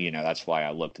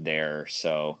I looked there.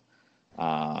 So.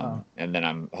 And then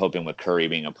I'm hoping with Curry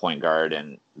being a point guard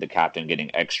and the captain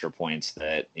getting extra points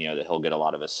that he'll get a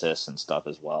lot of assists and stuff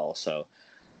as well. So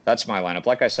that's my lineup.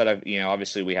 Like I said,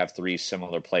 obviously we have three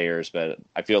similar players, but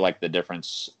I feel like the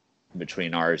difference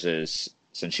between ours is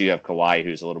since you have Kawhi,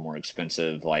 who's a little more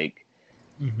expensive, like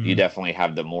you definitely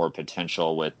have the more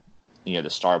potential with, the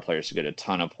star players to get a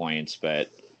ton of points,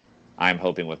 but I'm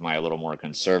hoping with my a little more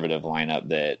conservative lineup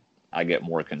that I get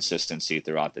more consistency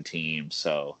throughout the team.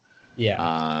 So,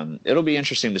 it'll be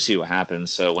interesting to see what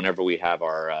happens. So whenever we have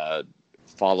our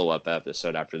follow-up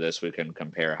episode after this, we can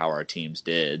compare how our teams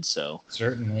did. So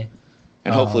certainly,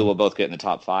 and hopefully we'll both get in the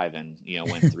top 5 and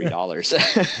win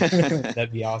 $3.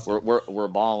 That'd be awesome. We're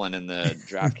balling in the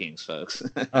DraftKings, folks.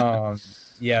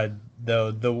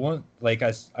 The one, like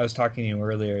I was talking to you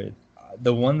earlier,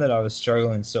 the one that I was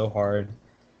struggling so hard,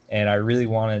 and I really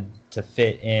wanted to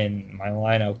fit in my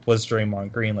lineup was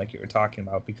Draymond Green, like you were talking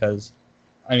about, because.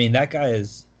 That guy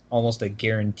is almost a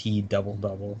guaranteed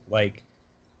double-double. Like,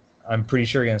 I'm pretty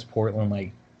sure against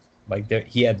Portland,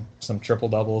 he had some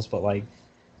triple-doubles, but,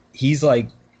 he's, going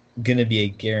to be a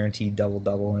guaranteed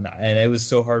double-double. And it was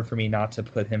so hard for me not to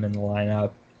put him in the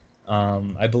lineup.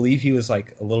 I believe he was, a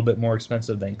little bit more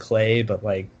expensive than Clay, but,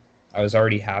 I was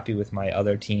already happy with my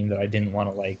other team that I didn't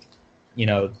want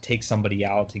to, take somebody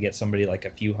out to get somebody, a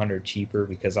few hundred cheaper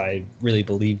because I really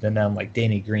believed in them, like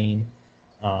Danny Green.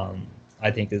 I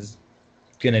think is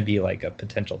going to be a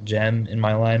potential gem in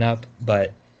my lineup.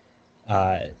 But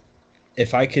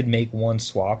if I could make one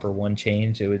swap or one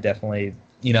change, it would definitely,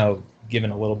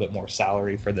 given a little bit more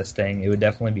salary for this thing, it would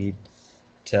definitely be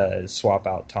to swap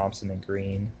out Thompson and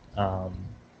Green.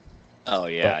 Oh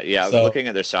yeah, But yeah. so Looking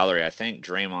at their salary, I think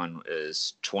Draymond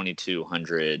is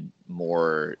 2,200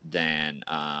 more than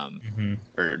mhm.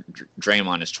 or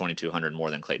Draymond is 2,200 more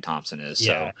than Klay Thompson is.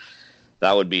 Yeah, So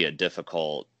that would be a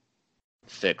difficult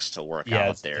fix to work yeah,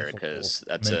 out it's there difficult. because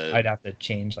I mean, I'd have to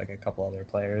change like a couple other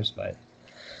players, but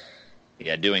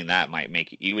doing that might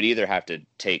make you would either have to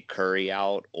take Curry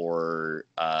out or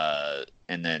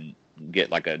and then get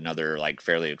like another like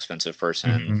fairly expensive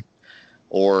person, mhm.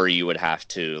 or you would have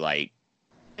to like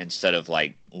instead of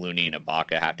like Looney and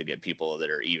Ibaka have to get people that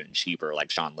are even cheaper like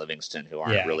Sean Livingston who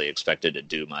aren't Yeah. really expected to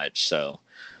do much. So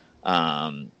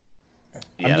I'm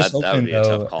yeah, just that would hoping be a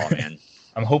tough though. call, man.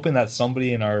 I'm hoping that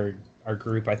somebody in our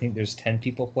group, I think there's 10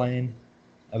 people playing,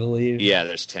 I believe. Yeah,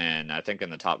 there's 10. I think in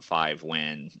the top 5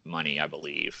 win money, I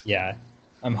believe.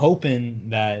 I'm hoping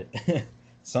that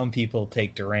some people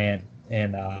take Durant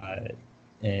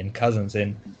and Cousins,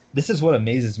 and this is what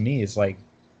amazes me is like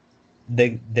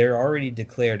they're already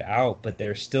declared out, but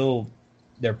they're still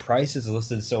their price is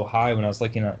listed so high. When I was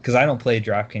looking at, because I don't play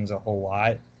DraftKings a whole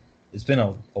lot, it's been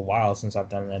a while since I've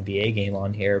done an NBA game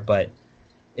on here, but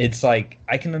it's like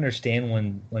I can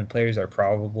understand when players are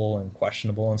probable and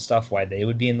questionable and stuff why they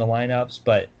would be in the lineups,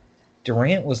 but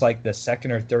Durant was like the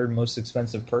second or third most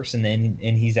expensive person,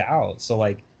 and he's out. So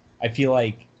like I feel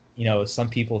like some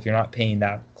people, if you're not paying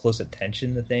that close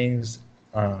attention to things,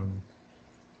 um,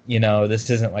 this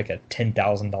isn't like a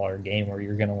 $10,000 game where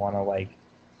you're gonna want to like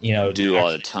Do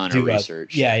a ton of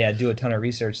research. do a ton of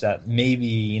research that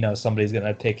maybe somebody's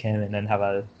gonna pick him and then have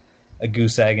a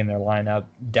goose egg in their lineup.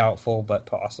 Doubtful, but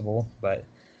possible. But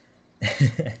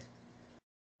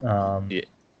Yeah,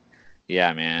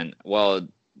 yeah, man. Well,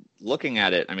 looking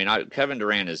at it, I mean, Kevin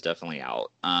Durant is definitely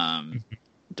out.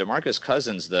 DeMarcus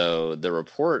Cousins, though, the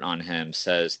report on him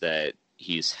says that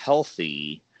he's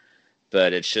healthy,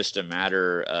 but it's just a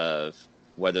matter of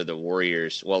whether the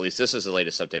Warriors. Well, at least this is the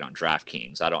latest update on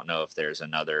DraftKings. I don't know if there's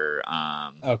another.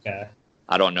 okay,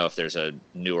 I don't know if there's a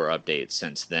newer update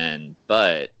since then,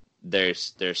 but they're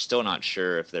still not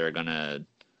sure if they're gonna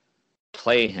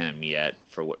play him yet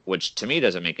for which to me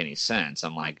doesn't make any sense.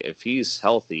 I'm like, if he's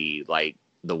healthy, like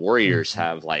the Warriors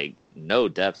have like no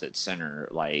depth at center.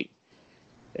 Like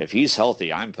if he's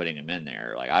healthy, I'm putting him in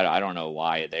there. Like I don't know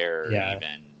why they're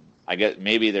even. I guess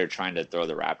maybe they're trying to throw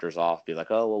the Raptors off, be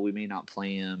like, oh well, we may not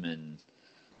play him, and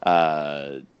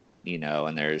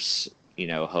and there's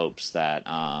hopes that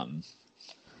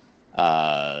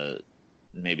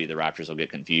maybe the Raptors will get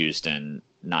confused and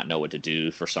not know what to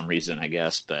do for some reason, I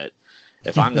guess. But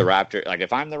if I'm the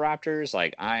Raptors,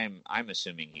 like I'm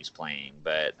assuming he's playing,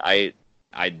 but I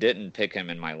didn't pick him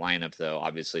in my lineup though,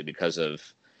 obviously because of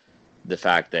the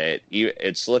fact that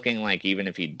it's looking like even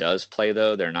if he does play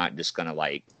though, they're not just gonna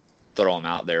like throw him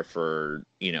out there for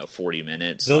 40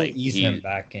 minutes. They'll like ease him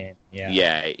back in.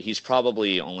 Yeah, he's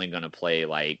probably only going to play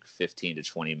like 15 to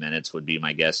 20 minutes would be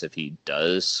my guess if he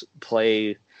does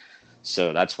play.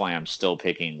 So that's why I'm still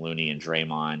picking Looney and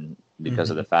Draymond because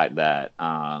of the fact that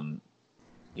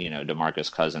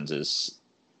DeMarcus Cousins is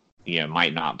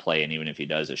might not play, and even if he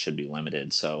does, it should be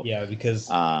limited. So yeah, because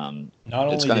not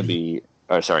only it's going to be.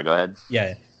 Oh, sorry. Go ahead.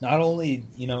 Yeah, not only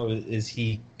is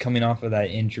he coming off of that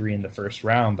injury in the first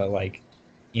round, but like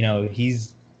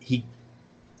he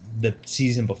the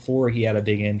season before he had a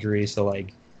big injury, so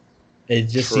like it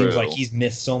just seems like he's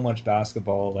missed so much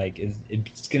basketball. Like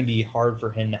it's going to be hard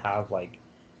for him to have like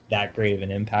that great of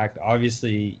an impact.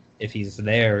 Obviously, if he's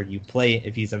there, you play.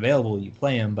 If he's available, you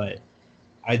play him. But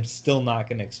I'm still not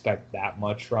going to expect that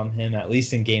much from him, at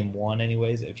least in game one,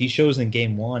 anyways. If he shows in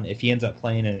game one, if he ends up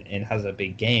playing and has a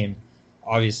big game,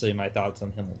 obviously my thoughts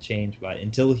on him will change. But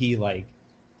until he like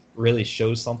really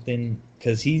shows something,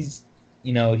 because he's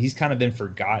kind of been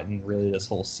forgotten really this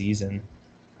whole season,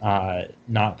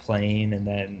 not playing, and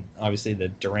then obviously the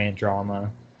Durant drama.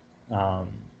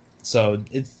 So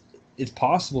it's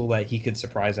possible that he could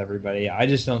surprise everybody. I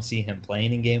just don't see him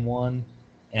playing in game one,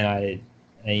 and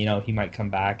he might come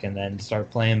back and then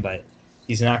start playing, but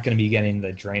he's not going to be getting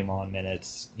the Draymond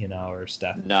minutes, or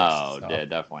Steph. No,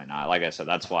 definitely not. Like I said,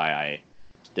 that's why I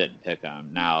didn't pick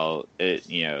him. Now,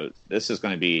 this is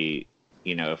going to be,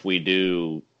 if we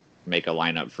do make a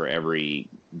lineup for every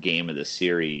game of the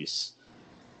series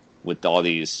with all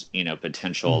these,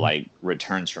 potential like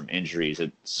returns from injuries,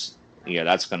 it's,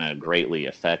 that's going to greatly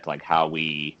affect like how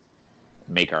we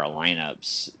make our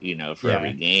lineups, for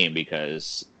every game,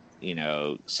 because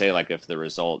say like if the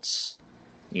results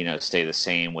stay the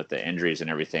same with the injuries and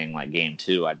everything, like game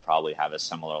 2, I'd probably have a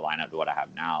similar lineup to what I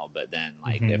have now. But then,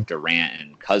 like, if Durant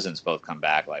and Cousins both come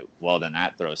back, like, well, then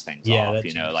that throws things off,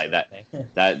 like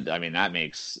that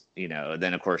makes,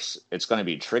 then of course it's going to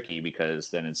be tricky, because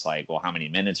then it's like, well, how many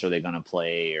minutes are they going to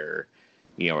play, or,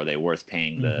 are they worth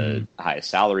paying the highest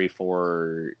salary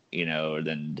for,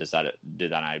 then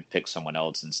did I pick someone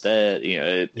else instead?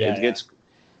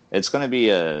 It's going to be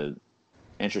a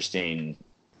interesting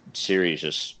series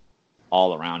just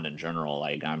all around in general.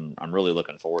 Like, I'm really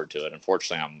looking forward to it.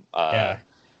 Unfortunately, I'm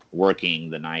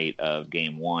working the night of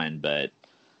game 1, but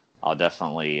I'll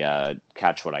definitely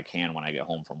catch what I can when I get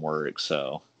home from work.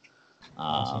 So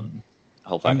Awesome.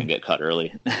 Hopefully I can get cut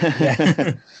early.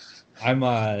 I'm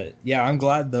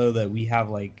glad though that we have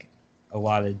like a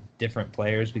lot of different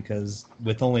players, because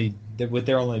with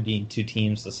there only being 2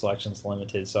 teams, the selection's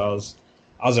limited. So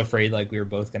I was afraid like we were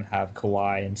both going to have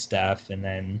Kawhi and Steph, and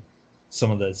then some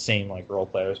of the same like role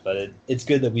players. But it's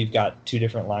good that we've got 2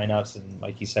 different lineups, and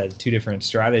like you said, 2 different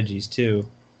strategies too.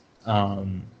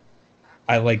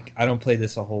 I don't play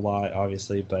this a whole lot,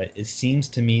 obviously, but it seems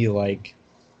to me like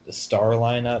the star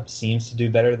lineup seems to do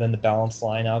better than the balanced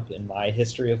lineup in my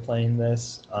history of playing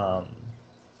this. I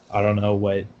don't know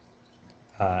what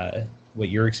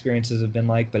your experiences have been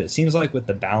like, but it seems like with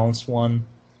the balanced one,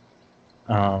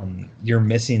 you're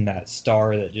missing that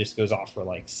star that just goes off for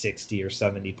like 60 or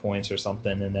 70 points or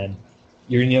something, and then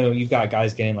you've got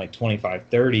guys getting like 25,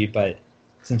 30, but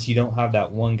since you don't have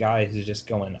that one guy who's just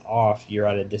going off, you're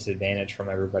at a disadvantage from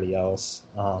everybody else.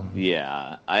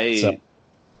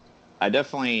 I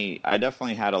definitely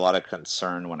had a lot of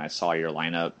concern when I saw your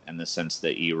lineup, in the sense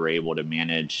that you were able to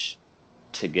manage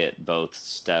to get both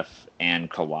Steph and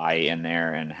Kawhi in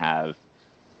there, and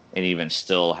even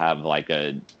still have like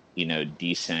a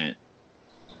decent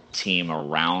team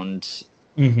around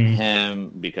him.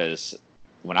 Because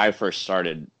when I first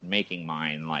started making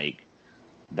mine, like,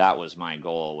 that was my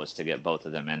goal, was to get both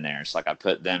of them in there. So like I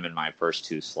put them in my first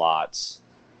 2 slots.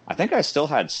 I think I still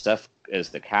had Steph as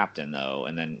the captain though,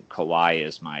 and then Kawhi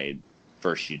as my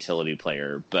first utility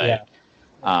player. But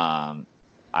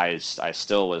I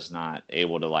still was not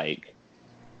able to like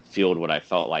field what I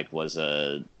felt like was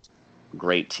a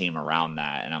great team around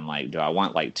that. And I'm like, do I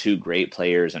want like 2 great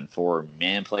players and 4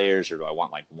 man players, or do I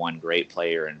want like 1 great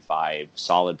player and 5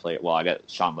 solid players? Well, I got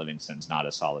Sean Livingston's not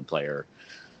a solid player.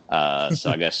 So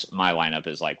I guess my lineup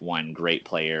is like 1 great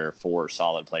player, 4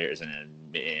 solid players, and a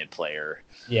mid player.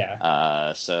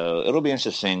 So it'll be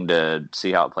interesting to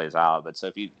see how it plays out. But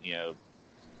so if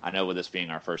I know with this being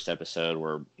our first episode,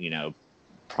 we're,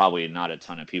 probably not a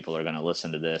ton of people are going to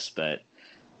listen to this, but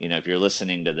if you're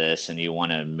listening to this and you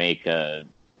want to make a,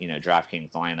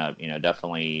 DraftKings lineup,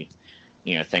 definitely,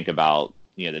 think about,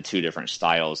 the 2 different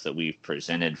styles that we've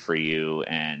presented for you,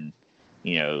 and,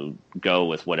 go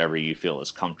with whatever you feel is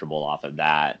comfortable off of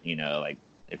that. Like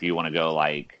if you want to go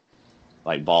like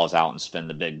balls out and spend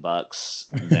the big bucks,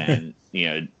 then,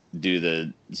 do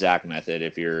the Zach method.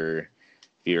 If you're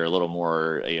a little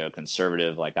more,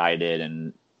 conservative like I did,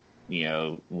 and,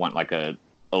 want like a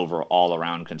all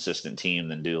around consistent team,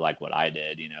 then do like what I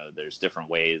did. There's different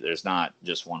ways. There's not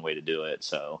just one way to do it.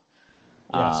 So,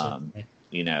 I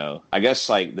guess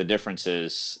like the difference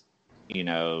is,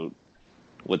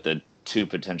 with the 2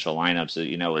 potential lineups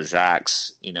that, with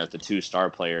Zach's, the 2 star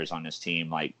players on his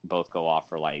team, like both go off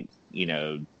for like,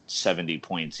 70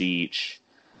 points each.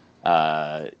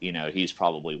 He's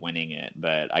probably winning it.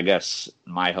 But I guess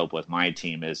my hope with my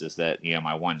team is that,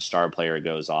 my 1 star player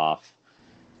goes off,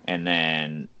 and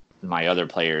then my other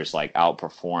players like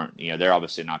outperform. They're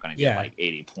obviously not going to get like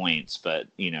 80 points, but,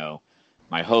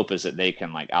 my hope is that they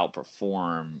can like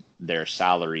outperform their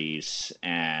salaries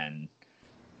and,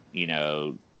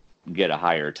 get a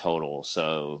higher total.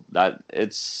 So that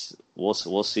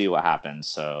we'll see what happens.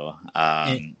 So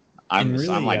I'm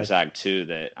like Zach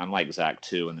too. I'm like Zach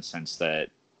too, in the sense that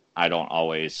I don't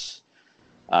always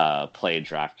play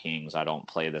DraftKings. I don't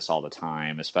play this all the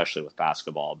time, especially with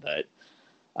basketball. But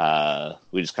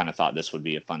we just kind of thought this would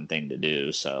be a fun thing to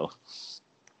do. So,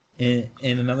 and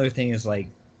another thing is like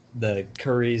the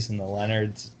Currys and the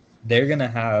Leonards. They're gonna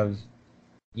have,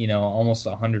 almost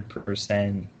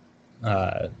 100%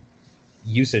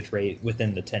 usage rate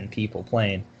within the 10 people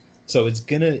playing. So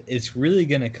it's really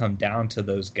gonna come down to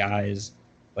those guys,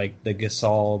 like the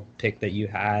Gasol pick that you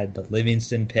had, the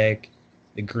Livingston pick,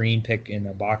 the Green pick, and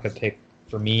the Ibaka pick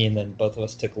for me, and then both of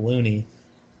us took Looney.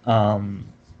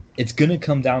 It's gonna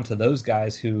come down to those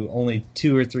guys who only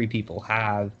 2 or 3 people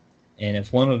have, and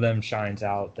if one of them shines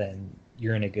out, then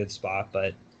you're in a good spot.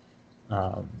 But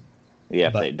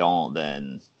if they don't,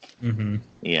 then I'm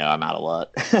out of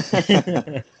luck.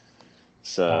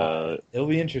 So it'll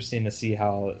be interesting to see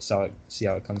how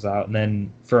it comes out, and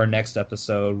then for our next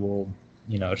episode, we'll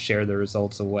share the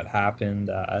results of what happened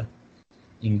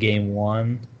in game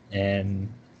one and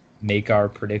make our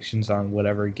predictions on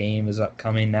whatever game is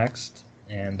upcoming next,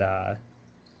 and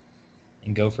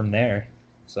go from there.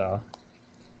 So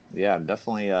yeah,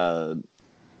 definitely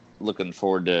looking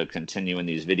forward to continuing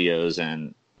these videos,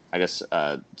 and I guess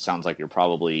sounds like you're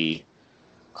probably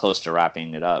close to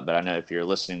wrapping it up. But I know if you're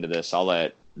listening to this, I'll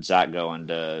let Zach go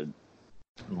into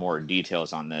more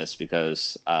details on this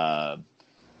because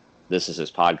this is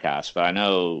his podcast. But I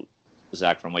know,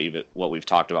 Zach, from what we've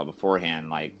talked about beforehand,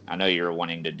 like I know you're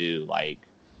wanting to do like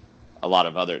a lot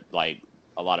of other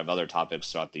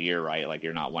topics throughout the year, right? Like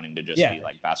you're not wanting to just be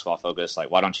like basketball focused.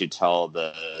 Like, why don't you tell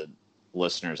the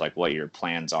listeners like what your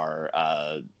plans are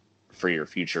for your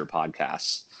future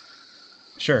podcasts?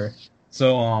 Sure.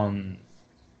 So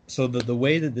so the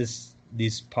way that these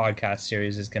podcast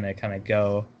series is going to kind of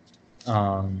go,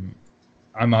 I'm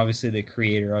obviously the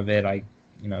creator of it. I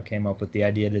came up with the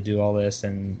idea to do all this,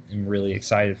 and I'm really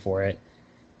excited for it.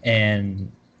 And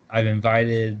I've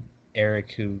invited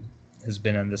Eric, who has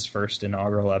been on this first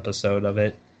inaugural episode of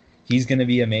it. He's going to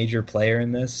be a major player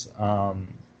in this. And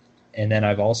then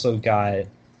I've also got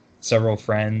several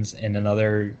friends and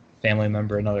another family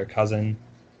member, another cousin,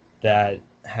 that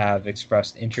have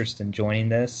expressed interest in joining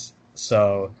this.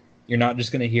 So you're not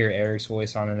just going to hear Eric's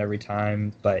voice on it every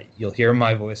time, but you'll hear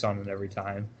my voice on it every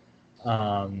time.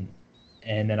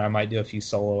 And then I might do a few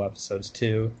solo episodes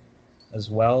too as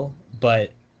well.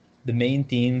 But the main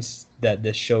themes that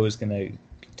this show is going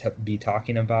to be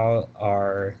talking about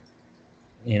are,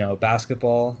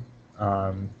 basketball,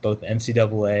 both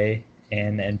NCAA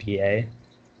and NBA.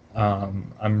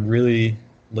 I'm really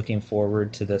looking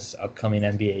forward to this upcoming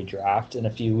NBA draft in a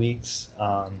few weeks.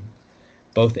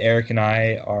 Both Eric and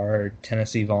I are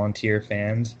Tennessee Volunteer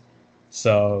fans,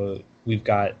 so we've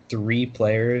got 3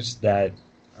 players that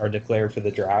are declared for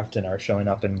the draft and are showing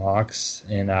up in mocks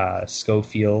in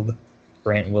Schofield,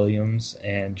 Grant Williams,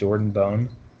 and Jordan Bone.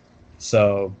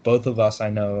 So both of us, I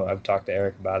know I've talked to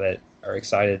Eric about it, are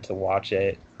excited to watch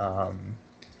it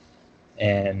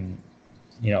and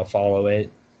follow it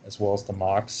as well as the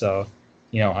mocks. So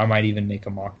I might even make a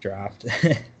mock draft.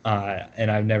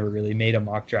 And I've never really made a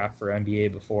mock draft for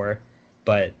NBA before,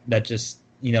 but that just,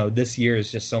 this year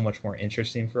is just so much more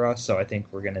interesting for us. So I think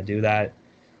we're going to do that.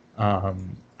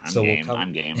 I'm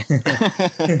game.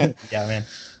 Yeah, man.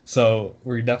 So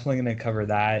we're definitely going to cover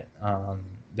that.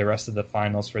 The rest of the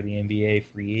finals for the NBA,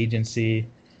 free agency.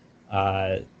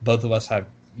 Both of us have,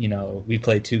 we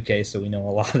play 2K, so we know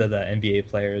a lot of the NBA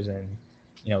players, and,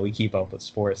 we keep up with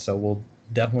sports. So we'll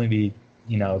definitely be,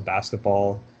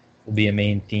 basketball will be a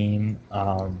main theme.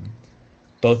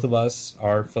 Both of us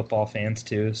are football fans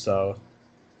too, so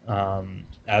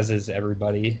as is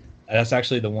everybody. That's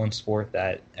actually the one sport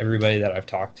that everybody that I've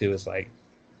talked to is like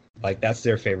that's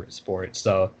their favorite sport.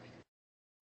 So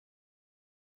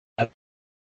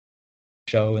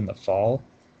show in the fall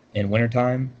and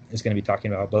wintertime is going to be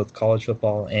talking about both college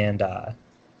football and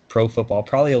pro football,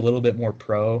 probably a little bit more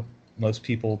pro. Most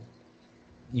people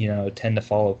tend to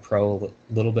follow pro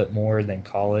a little bit more than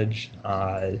college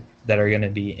that are going to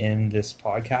be in this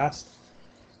podcast.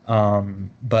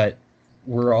 But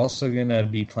we're also going to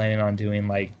be planning on doing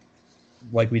like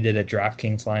we did a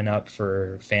DraftKings lineup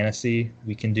for fantasy.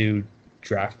 We can do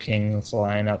DraftKings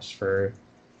lineups for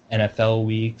NFL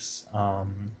weeks.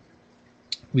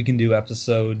 We can do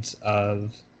episodes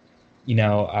of,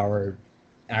 our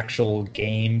actual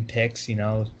game picks,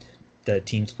 the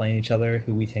teams playing each other,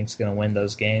 who we think is going to win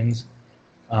those games,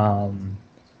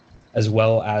 as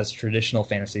well as traditional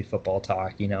fantasy football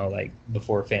talk, like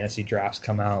before fantasy drafts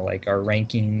come out, like our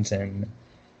rankings. And,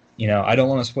 I don't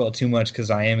want to spoil too much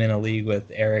because I am in a league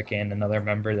with Eric and another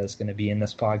member that's going to be in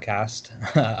this podcast.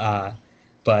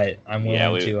 But I'm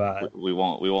willing to. We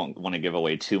won't want to give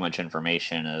away too much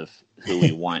information of who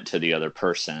we want to the other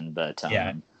person, but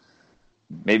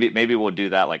maybe we'll do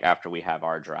that like after we have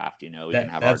our draft. We can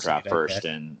have our draft first,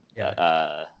 and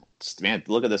man,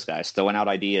 look at this guy throwing out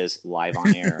ideas live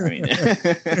on air. I mean,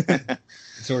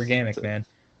 it's organic, man.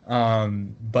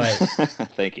 But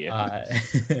thank you.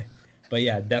 But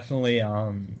yeah, definitely.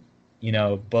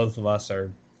 Both of us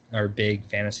are big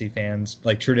fantasy fans,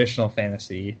 like traditional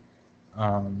fantasy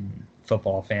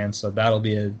football fans. So that'll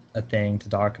be a thing to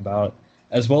talk about,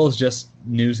 as well as just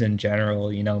news in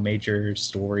general, major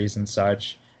stories and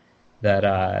such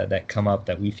that come up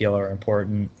that we feel are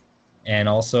important. And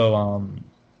also,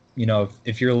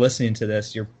 if you're listening to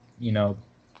this, you're,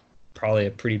 probably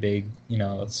a pretty big,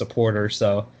 supporter.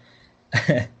 So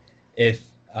if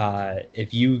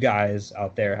if you guys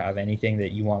out there have anything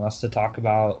that you want us to talk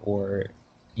about, or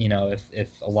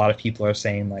if a lot of people are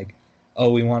saying like,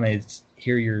 oh, we want to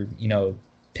hear your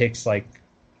picks like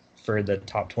for the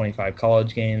top 25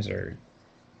 college games or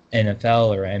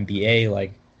NFL or NBA,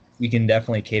 like we can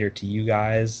definitely cater to you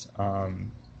guys.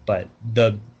 But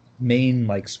the main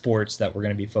like sports that we're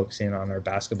going to be focusing on are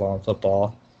basketball and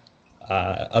football.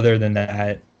 Other than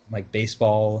that, like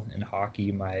baseball and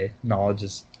hockey, my knowledge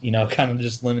is kind of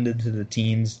just limited to the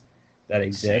teams that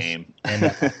exist. Same.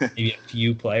 And maybe a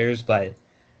few players, but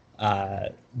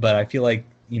I feel like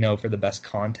for the best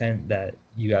content that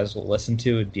you guys will listen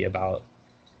to, it'd be about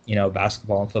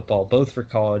basketball and football, both for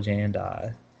college and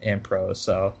pro.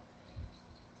 So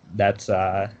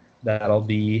that'll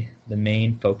be the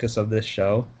main focus of this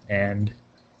show, and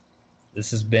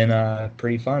this has been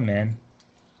pretty fun, man.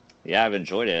 Yeah, I've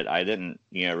enjoyed it. I didn't,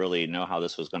 really know how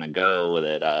this was going to go with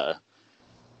it,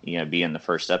 being the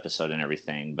first episode and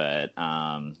everything. But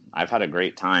I've had a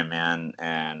great time, man,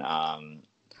 and I'm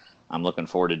looking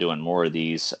forward to doing more of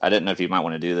these. I didn't know if you might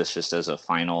want to do this just as a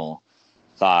final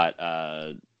thought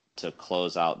to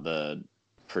close out the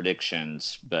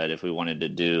predictions, but if we wanted to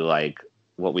do like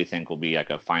what we think will be like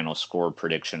a final score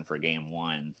prediction for game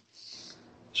 1.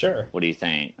 Sure. What do you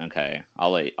think? Okay,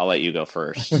 I'll let you go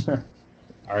first.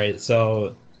 All right,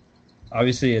 so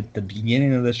obviously at the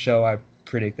beginning of the show, I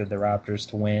predicted the Raptors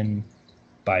to win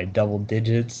by double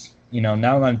digits. Now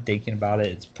that I'm thinking about it,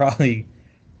 it's probably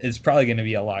going to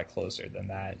be a lot closer than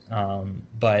that.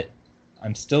 But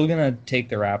I'm still going to take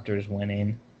the Raptors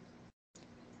winning.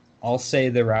 I'll say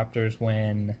the Raptors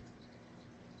win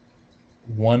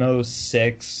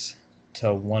 106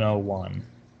 to 101.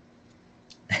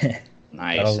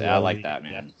 Nice. I like that,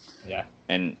 man. Yeah.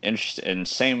 And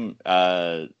same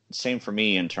for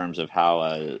me in terms of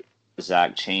how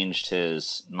Zach changed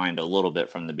his mind a little bit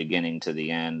from the beginning to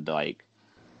the end. Like,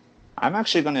 I'm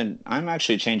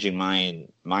actually changing my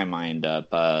mind up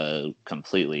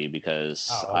completely, because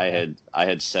okay. I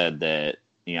had said that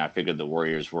I figured the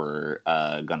Warriors were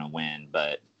gonna win,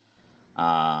 but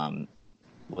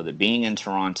with it being in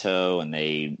Toronto and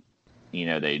they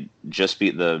just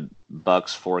beat the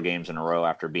Bucks 4 games in a row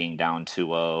after being down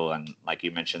 2-0, and like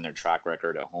you mentioned, their track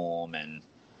record at home and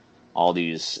all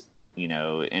these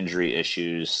injury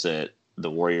issues that the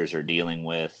Warriors are dealing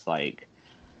with, like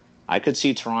I could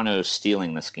see Toronto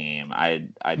stealing this game. I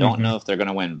don't know if they're going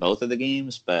to win both of the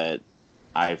games, but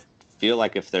I feel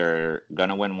like if they're going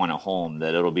to win one at home,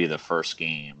 that it'll be the first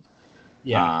game.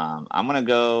 Yeah. I'm going to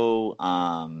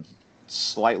go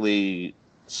slightly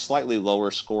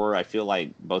lower score. I feel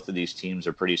like both of these teams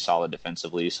are pretty solid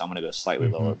defensively, so I'm going to go slightly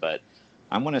lower, but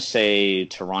I'm going to say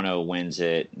Toronto wins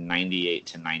it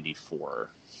 98-94.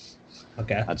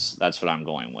 Okay. That's what I'm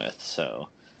going with. So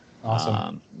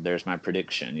awesome. There's my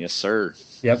prediction. Yes, sir.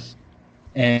 Yep.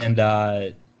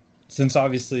 And since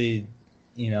obviously,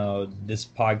 this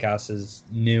podcast is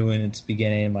new in its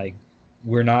beginning, like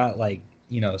we're not like,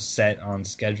 set on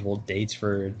scheduled dates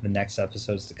for the next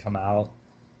episodes to come out.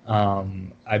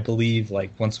 I believe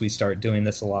like once we start doing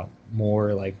this a lot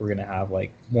more, like we're going to have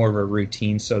like more of a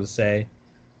routine, so to say,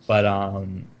 but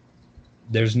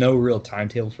there's no real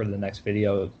timetable for the next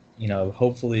video.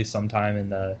 Hopefully sometime in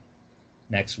the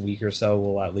next week or so,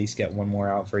 we'll at least get one more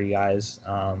out for you guys.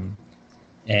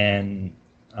 And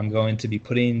I'm going to be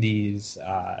putting these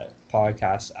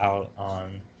podcasts out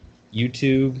on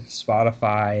YouTube,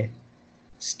 Spotify,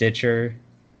 Stitcher,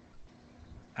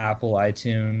 Apple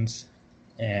iTunes,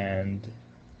 and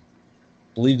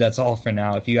I believe that's all for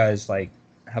now. If you guys like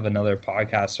have another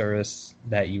podcast service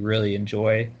that you really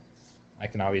enjoy, I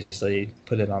can obviously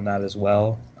put it on that as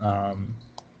well.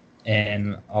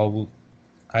 And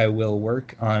I will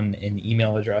work on an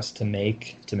email address to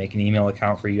make an email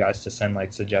account for you guys to send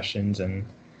like suggestions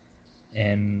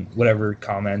and whatever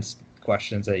comments,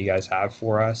 questions that you guys have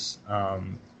for us.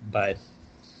 But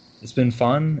it's been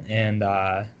fun, and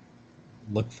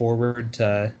look forward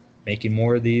to making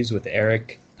more of these with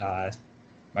Eric,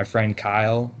 my friend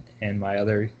Kyle, and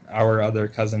our other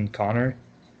cousin Connor.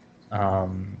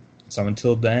 So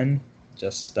until then,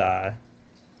 just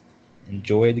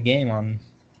enjoy the game on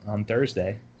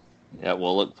Thursday. Yeah,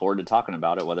 we'll look forward to talking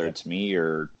about it, whether it's me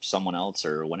or someone else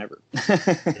or whenever.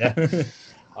 Yeah.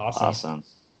 Awesome.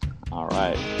 All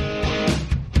right.